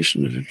one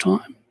patient at a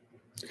time.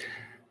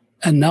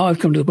 And now I've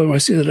come to the point where I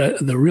see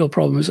that the real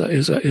problem is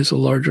a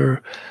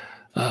larger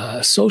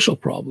social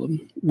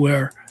problem,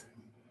 where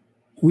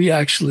we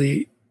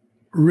actually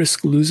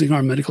risk losing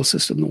our medical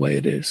system the way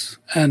it is,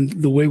 and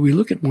the way we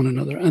look at one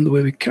another, and the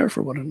way we care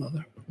for one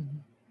another.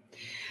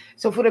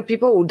 So for the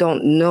people who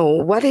don't know,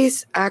 what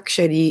is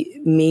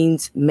actually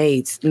means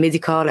maids,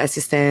 medical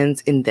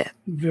assistants in death?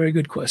 Very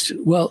good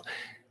question. Well,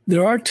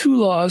 there are two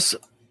laws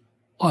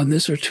on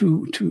this, or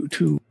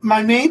two.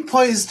 My main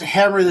point is to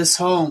hammer this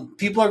home.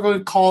 People are going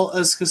to call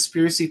us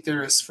conspiracy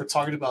theorists for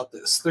talking about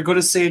this. They're going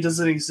to say it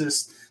doesn't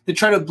exist. They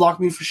try to block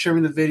me for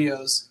sharing the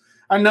videos.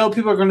 I know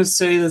people are going to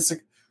say that's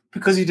like,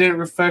 because you didn't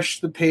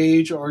refresh the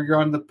page or you're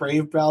on the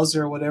Brave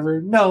browser or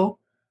whatever. No,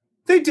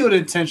 they do it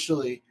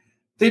intentionally.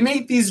 They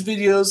make these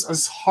videos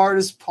as hard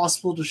as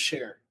possible to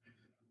share.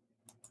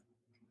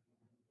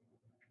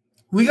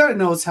 We got to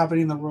know what's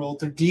happening in the world.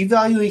 They're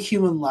devaluing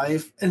human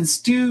life and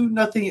do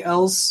nothing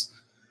else.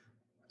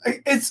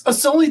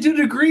 It's only due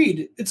to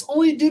greed. It's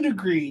only due to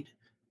greed.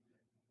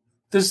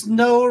 There's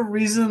no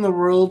reason in the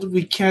world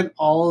we can't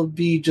all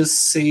be just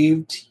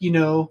saved,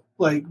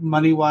 like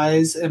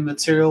money-wise and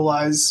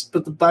material-wise,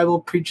 but the Bible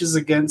preaches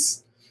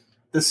against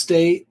the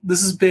state.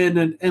 This has been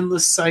an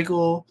endless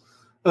cycle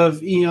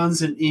of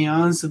eons and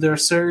eons. So there are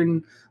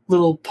certain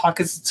little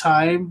pockets of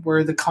time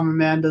where the common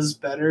man does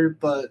better,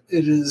 but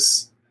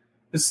it's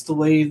the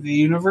way of the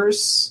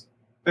universe,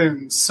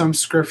 and some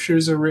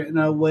scriptures are written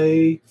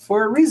away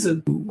for a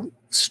reason.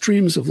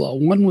 Streams of law.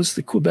 One was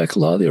the Quebec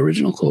law, the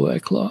original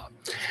Quebec law,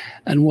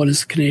 and one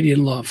is the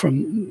Canadian law.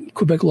 From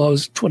Quebec law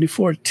is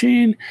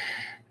 2014,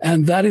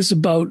 and that is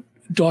about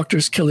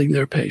doctors killing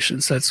their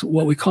patients. That's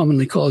what we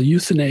commonly call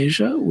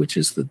euthanasia, which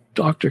is the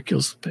doctor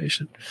kills the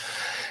patient.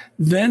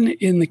 Then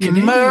in the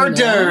Canadian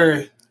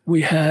law,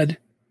 we had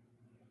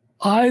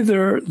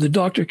either the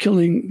doctor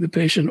killing the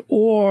patient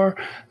or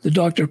the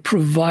doctor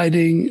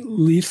providing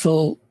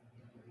lethal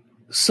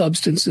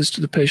substances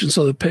to the patient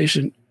so the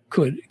patient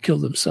could kill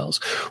themselves,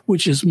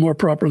 which is more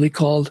properly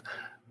called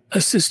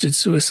assisted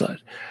suicide.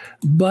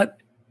 But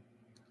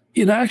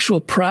in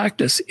actual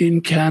practice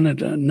in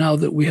Canada, now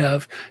that we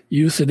have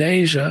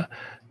euthanasia,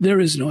 There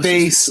is no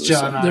assisted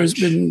suicide.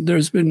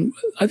 There's been,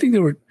 I think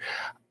there were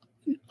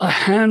a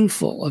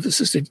handful of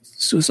assisted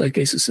suicide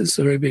cases since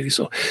the very beginning.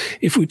 So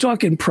if we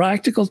talk in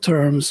practical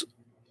terms,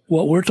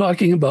 what we're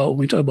talking about when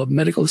we talk about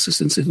medical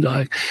assistance in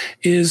dying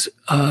is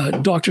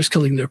doctors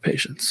killing their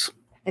patients.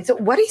 And so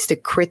what is the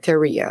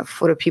criteria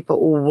for the people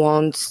who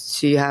want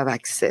to have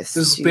access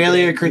There's to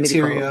barely a medical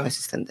criteria.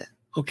 assistant?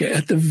 Okay,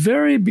 at the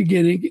very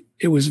beginning,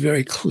 it was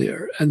very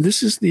clear. And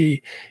this is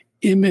the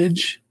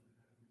image,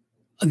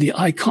 the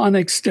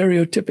iconic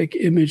stereotypic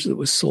image that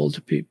was sold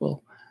to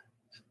people.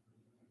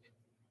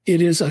 It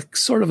is a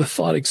sort of a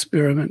thought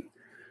experiment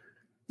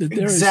that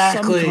there is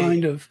some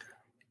kind of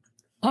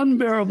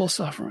unbearable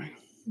suffering.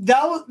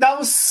 That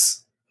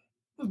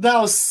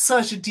was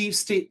such a deep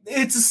state.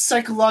 It's a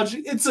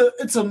psychological.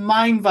 It's a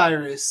mind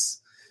virus.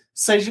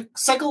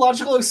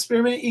 Psychological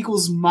experiment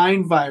equals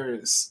mind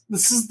virus.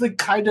 This is the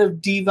kind of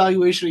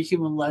devaluation of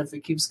human life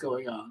that keeps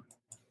going on.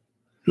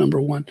 Number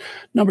one.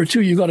 Number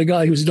two, you got a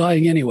guy who's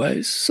dying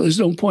anyways, so there's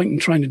no point in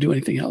trying to do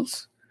anything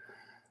else.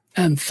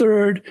 And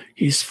third,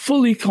 he's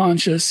fully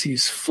conscious,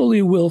 he's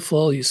fully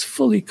willful, he's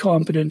fully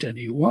competent, and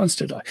he wants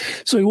to die.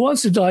 So he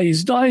wants to die,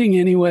 he's dying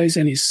anyways,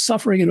 and he's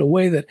suffering in a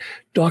way that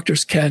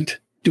doctors can't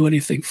do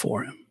anything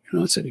for him. You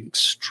know, it's an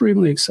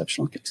extremely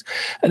exceptional case.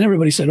 And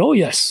everybody said, oh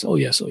yes.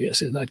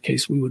 In that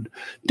case, we would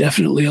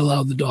definitely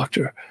allow the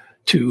doctor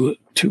to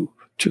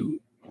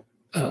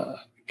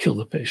kill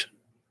the patient.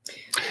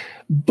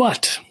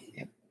 But,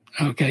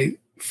 okay,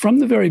 from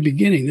the very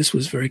beginning, this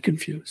was very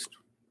confused.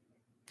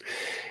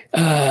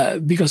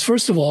 Because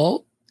first of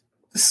all,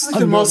 this is like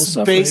the most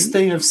base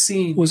thing I've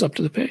seen. Was up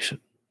to the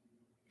patient.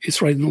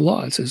 It's right in the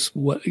law. It says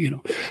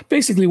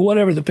basically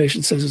whatever the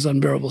patient says is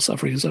unbearable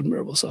suffering is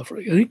unbearable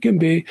suffering, and it can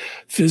be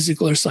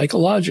physical or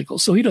psychological.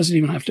 So he doesn't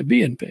even have to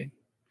be in pain.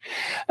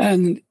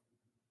 And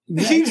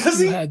he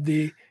doesn't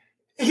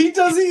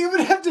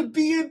even have to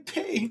be in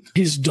pain.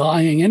 He's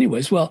dying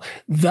anyways. Well,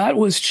 that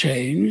was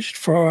changed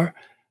for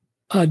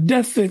a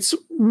death that's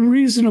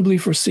reasonably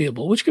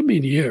foreseeable, which could be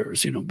in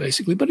years,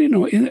 basically. But,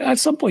 at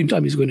some point in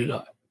time, he's going to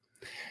die.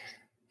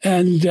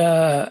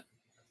 And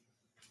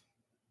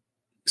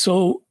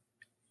so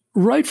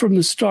right from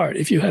the start,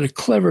 if you had a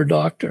clever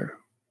doctor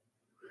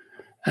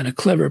and a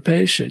clever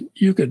patient,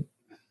 you could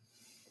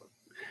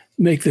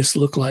make this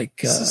look like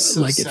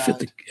it fit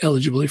the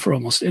eligibility for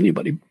almost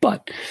anybody.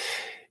 But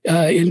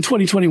in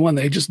 2021,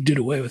 they just did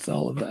away with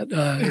all of that.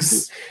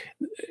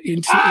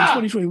 In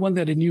 2021,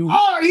 they had a new...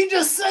 Oh, he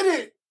just said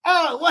it!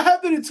 What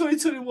happened in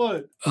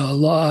 2021?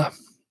 Law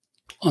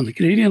on the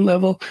Canadian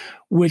level,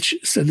 which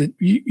said that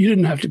you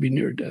didn't have to be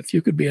near death.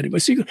 You could be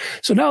anybody.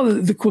 So now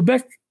in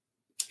Quebec,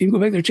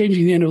 they're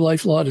changing the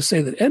end-of-life law to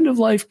say that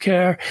end-of-life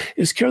care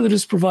is care that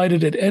is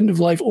provided at end of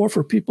life or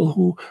for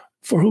people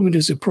for whom it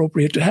is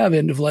appropriate to have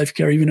end-of-life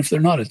care, even if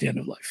they're not at the end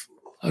of life.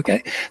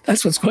 Okay,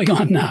 that's what's going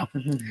on now.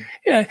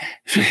 Yeah,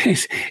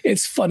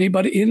 it's funny,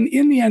 but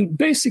in the end,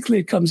 basically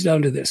it comes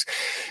down to this.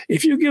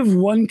 If you give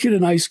one kid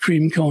an ice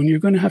cream cone, you're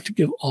going to have to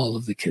give all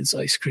of the kids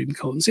ice cream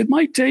cones. It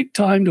might take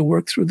time to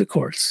work through the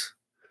courts,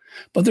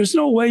 but there's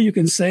no way you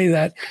can say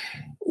that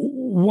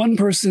one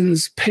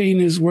person's pain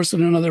is worse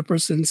than another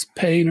person's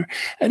pain.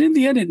 And in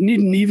the end, it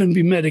needn't even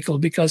be medical,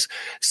 because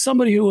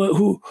somebody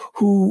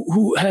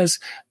who has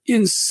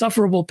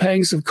insufferable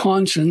pangs of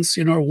conscience,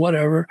 or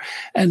whatever,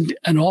 and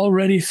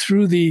already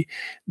through the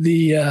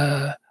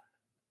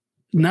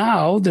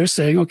now they're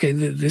saying, okay,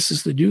 this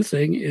is the new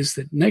thing, is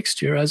that next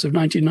year, as of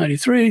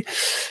 1993,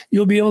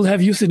 you'll be able to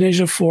have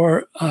euthanasia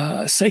for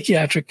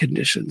psychiatric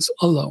conditions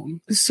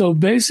alone. So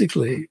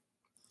basically,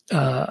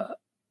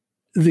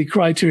 the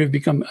criteria have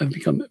become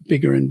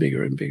bigger and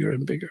bigger and bigger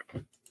and bigger.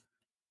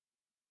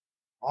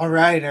 All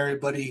right,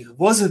 everybody.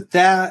 Wasn't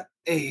that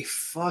a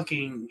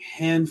fucking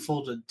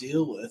handful to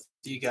deal with,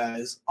 you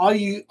guys? All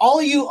you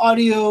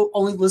audio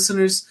only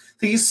listeners,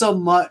 thank you so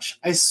much.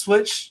 I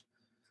switched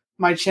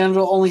my channel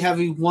to only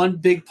having one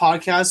big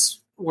podcast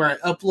where I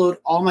upload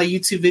all my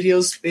YouTube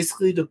videos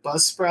basically to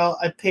Buzzsprout.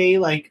 I pay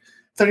like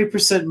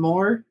 30%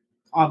 more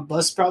on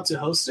Buzzsprout to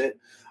host it,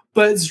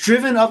 but it's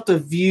driven up the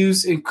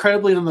views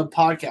incredibly on the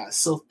podcast.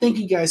 So thank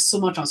you guys so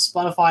much on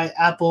Spotify,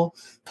 Apple,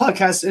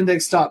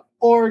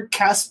 podcastindex.org,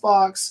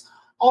 CastBox,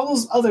 all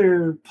those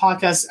other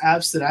podcast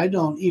apps that I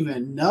don't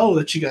even know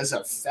that you guys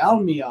have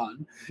found me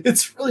on.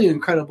 It's really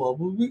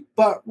incredible.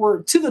 But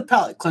we're to the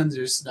palate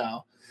cleansers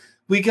now.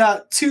 We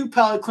got 2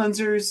 palate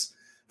cleansers.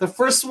 The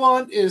first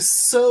one is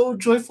so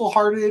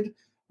joyful-hearted.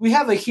 We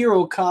have a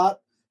hero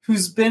cop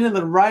who's been in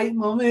the right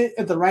moment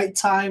at the right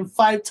time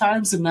 5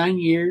 times in 9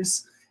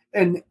 years.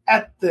 And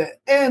at the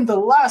end, the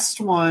last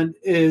one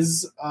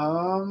is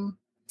let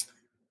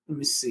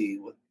me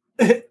see.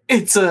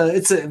 It's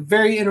a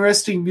very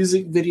interesting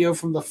music video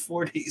from the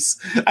 40s.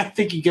 I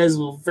think you guys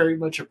will very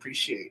much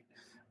appreciate.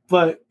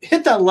 But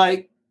hit that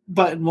like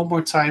button one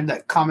more time,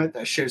 that comment,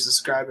 that share,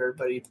 subscribe,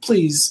 everybody.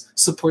 Please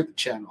support the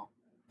channel.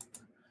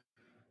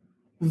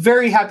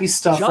 Very happy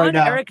stuff right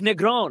now. John Eric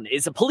Negron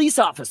is a police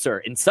officer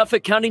in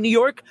Suffolk County, New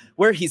York,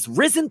 where he's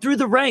risen through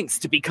the ranks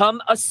to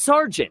become a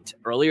sergeant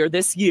earlier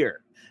this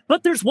year.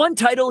 But there's one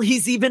title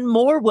he's even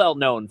more well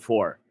known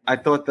for. I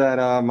thought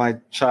that my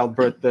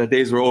childbirth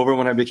days were over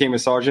when I became a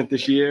sergeant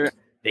this year.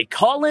 They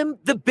call him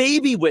the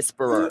Baby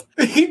Whisperer.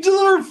 He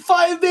delivered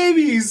 5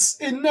 babies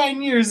in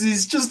 9 years.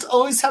 He's just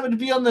always happened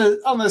to be on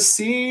the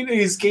scene, and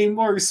he's gained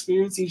more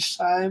experience each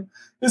time.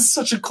 It's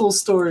such a cool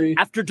story.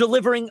 After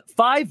delivering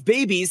 5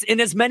 babies in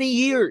as many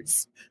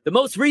years. The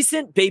most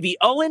recent, baby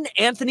Owen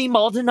Anthony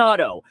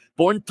Maldonado,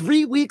 born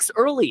 3 weeks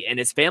early in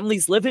his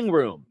family's living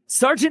room.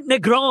 Sergeant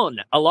Negron,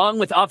 along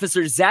with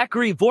Officer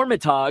Zachary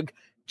Vormitog,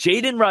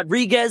 Jaden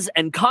Rodriguez,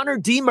 and Connor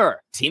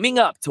Deemer, teaming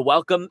up to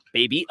welcome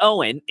baby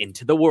Owen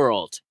into the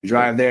world. You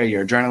drive there,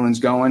 your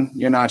adrenaline's going,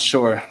 you're not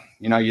sure.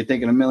 You're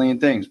thinking a million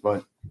things,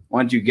 but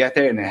once you get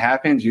there and it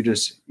happens, you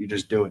just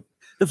do it.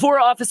 The 4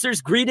 officers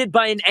greeted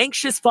by an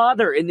anxious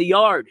father in the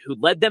yard who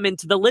led them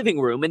into the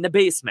living room in the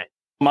basement.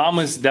 Mom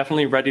was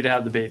definitely ready to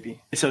have the baby.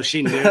 So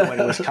she knew when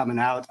it was coming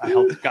out. I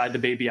helped guide the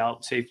baby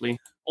out safely.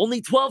 Only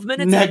 12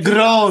 minutes after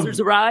the officers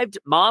arrived,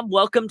 Mom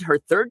welcomed her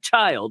 3rd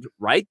child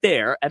right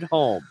there at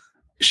home.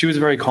 She was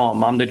very calm.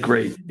 Mom did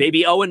great.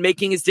 Baby Owen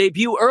making his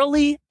debut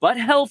early, but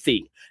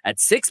healthy,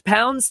 at 6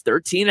 pounds,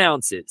 13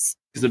 ounces.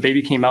 Because the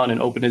baby came out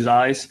and opened his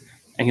eyes,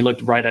 and he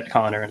looked right at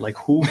Connor, like,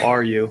 who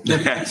are you? So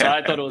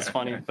I thought it was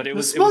funny. But it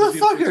was a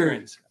beautiful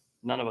experience.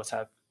 None of us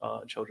have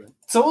children.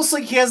 It's almost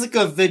like he has like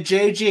a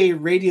VJJ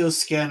radio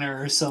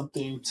scanner or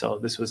something. So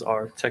this was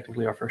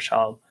technically our first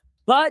child.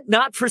 But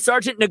not for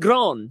Sergeant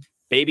Negron.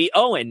 Baby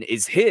Owen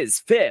is his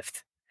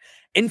 5th.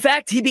 In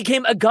fact, he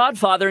became a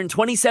godfather in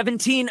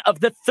 2017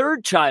 of the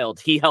 3rd child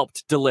he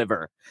helped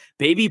deliver.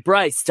 Baby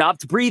Bryce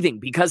stopped breathing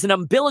because an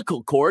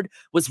umbilical cord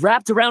was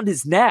wrapped around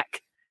his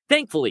neck.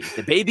 Thankfully,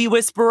 the Baby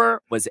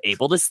Whisperer was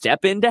able to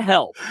step in to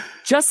help,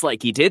 just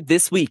like he did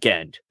this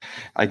weekend.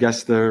 I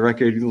guess the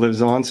record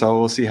lives on, so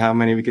we'll see how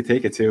many we could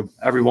take it to.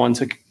 Everyone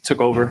took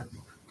over,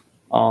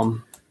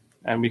 and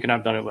we couldn't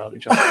have done it without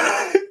each other.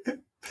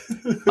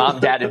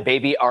 Mom, Dad, and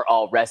baby are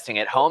all resting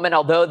at home. And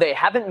although they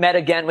haven't met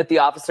again with the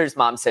officers,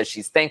 Mom says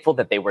she's thankful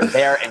that they were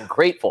there and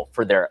grateful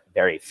for their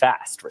very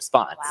fast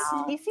response.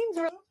 Wow. He seems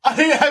really...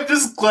 I'm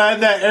just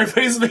glad that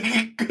everybody's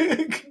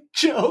making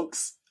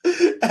jokes.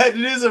 And it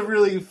is a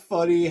really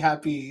funny,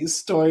 happy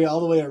story all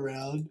the way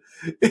around.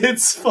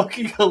 It's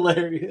fucking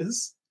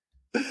hilarious.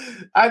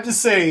 I have to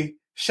say,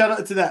 shout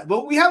out to that.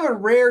 But we have a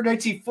rare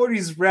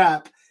 1940s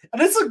rap,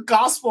 and it's a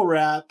gospel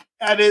rap,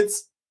 and it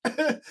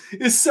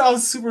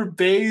sounds super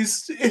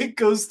based. It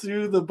goes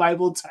through the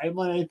Bible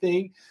timeline, I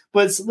think,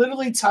 but it's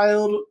literally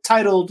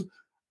titled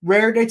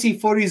Rare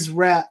 1940s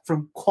Rap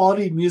from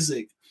Quality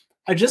Music.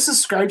 I just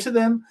subscribed to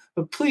them,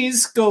 but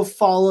please go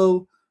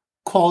follow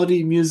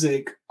Quality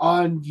Music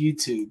on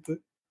YouTube.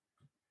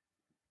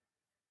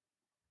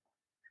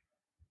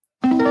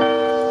 You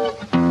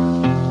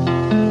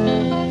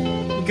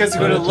guys are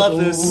going to love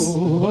this.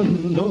 Oh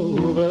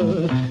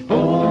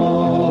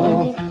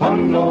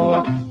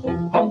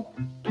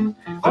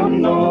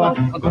no,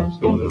 I'm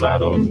gonna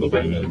ride on the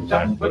wind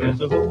time, but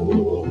it's a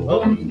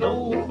oh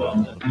no,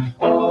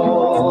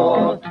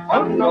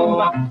 oh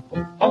no,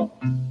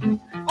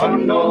 oh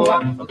no,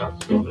 I'm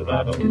gonna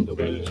ride on the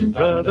wind.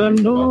 Brother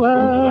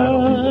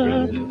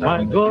Noah,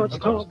 my God's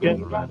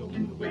talking,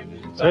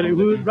 said he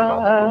would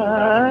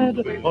ride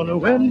on the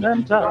wind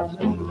and tide.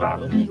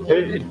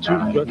 Hey,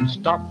 children,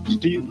 stop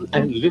still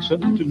and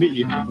listen to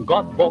me.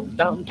 God walked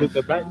down to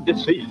the briny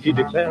sea. He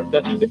declared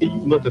that the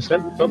evil of the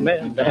sin of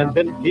man, and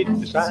then he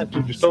decided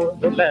to destroy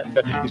the land.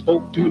 He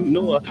spoke to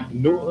Noah.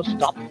 Noah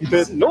stopped. He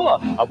said, Noah,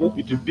 I want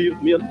you to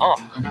build me an ark.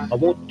 I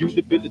want you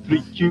to build it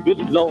 3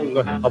 cubits long.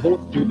 I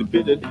want you to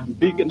build it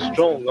big and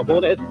strong. I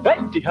want it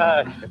 50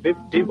 high and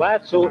 50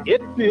 wide, so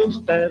it will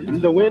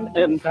stand the wind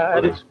and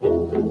tide. It's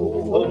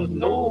oh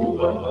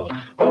Noah,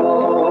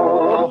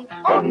 oh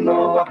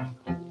Noah,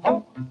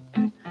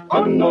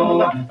 oh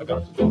Noah, I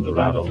got to go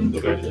ride on the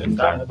wind and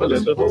tide. But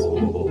it's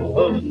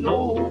oh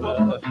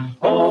Noah,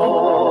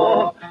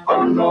 oh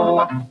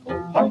Noah,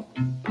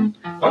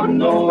 oh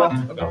Noah,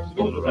 I got to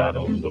go ride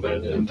on the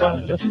wind and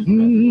tide.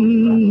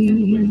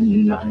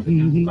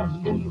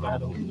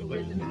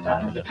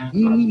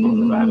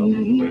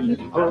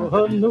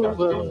 Oh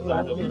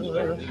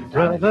Noah,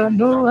 brother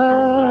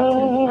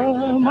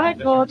Noah, my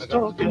God's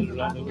talking,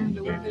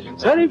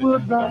 said he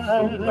would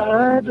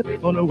ride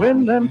on the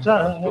wind and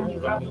tide.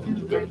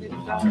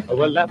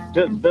 Well,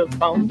 after the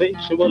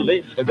foundation was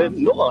laid,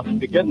 then Noah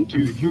began to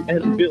hew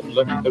and build.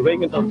 The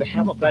ringing of the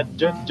hammer flat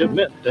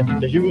judgment,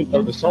 the hewing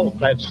of the saw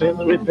flat sin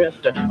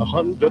repent.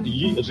 100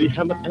 years he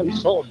hammered and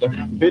sawed,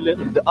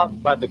 building the ark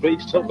by the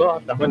grace of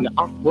God. When the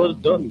ark was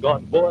done,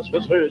 God's voice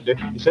was heard.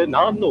 He said,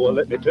 now Noah,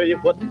 let me tell you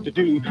what to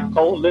do.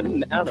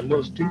 Calling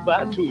animals 2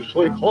 by 2,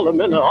 so he called them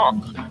in the ark.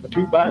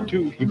 2 by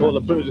 2, he called the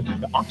birds,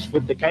 the ox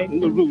with the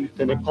kangaroo.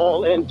 Then he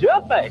called and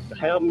jump back the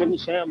ham and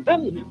Sam.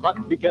 Then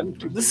God began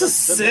to... This is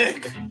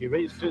sick. He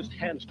raised his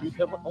hands to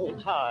heaven on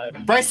high.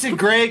 Bryson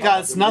Gray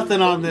got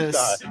nothing on this.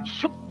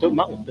 Shook the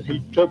mountain,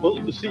 he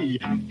troubled the sea.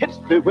 Hit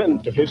the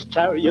wind to his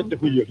chariot the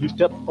wheel. He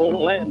stepped on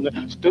land,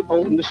 stood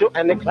on the shore,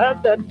 and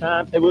declared that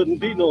time there wouldn't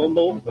be no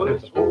more. But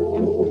it's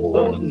oh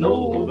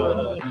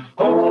supernova.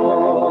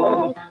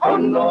 Oh, oh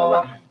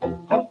no,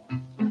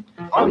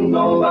 oh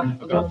no, I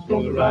got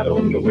thrown right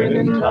on the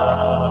winning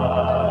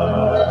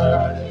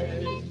tide.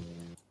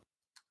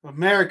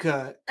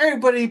 America,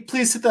 everybody,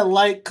 please hit that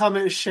like,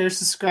 comment, share,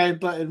 subscribe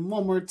button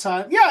one more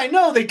time. Yeah, I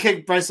know they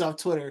kicked Bryce off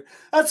Twitter.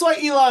 That's why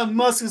Elon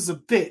Musk is a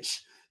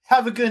bitch.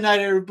 Have a good night,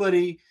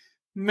 everybody.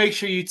 Make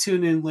sure you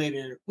tune in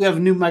later. We have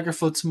a new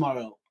microphone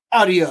tomorrow.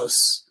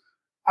 Adios.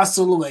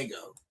 Hasta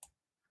luego.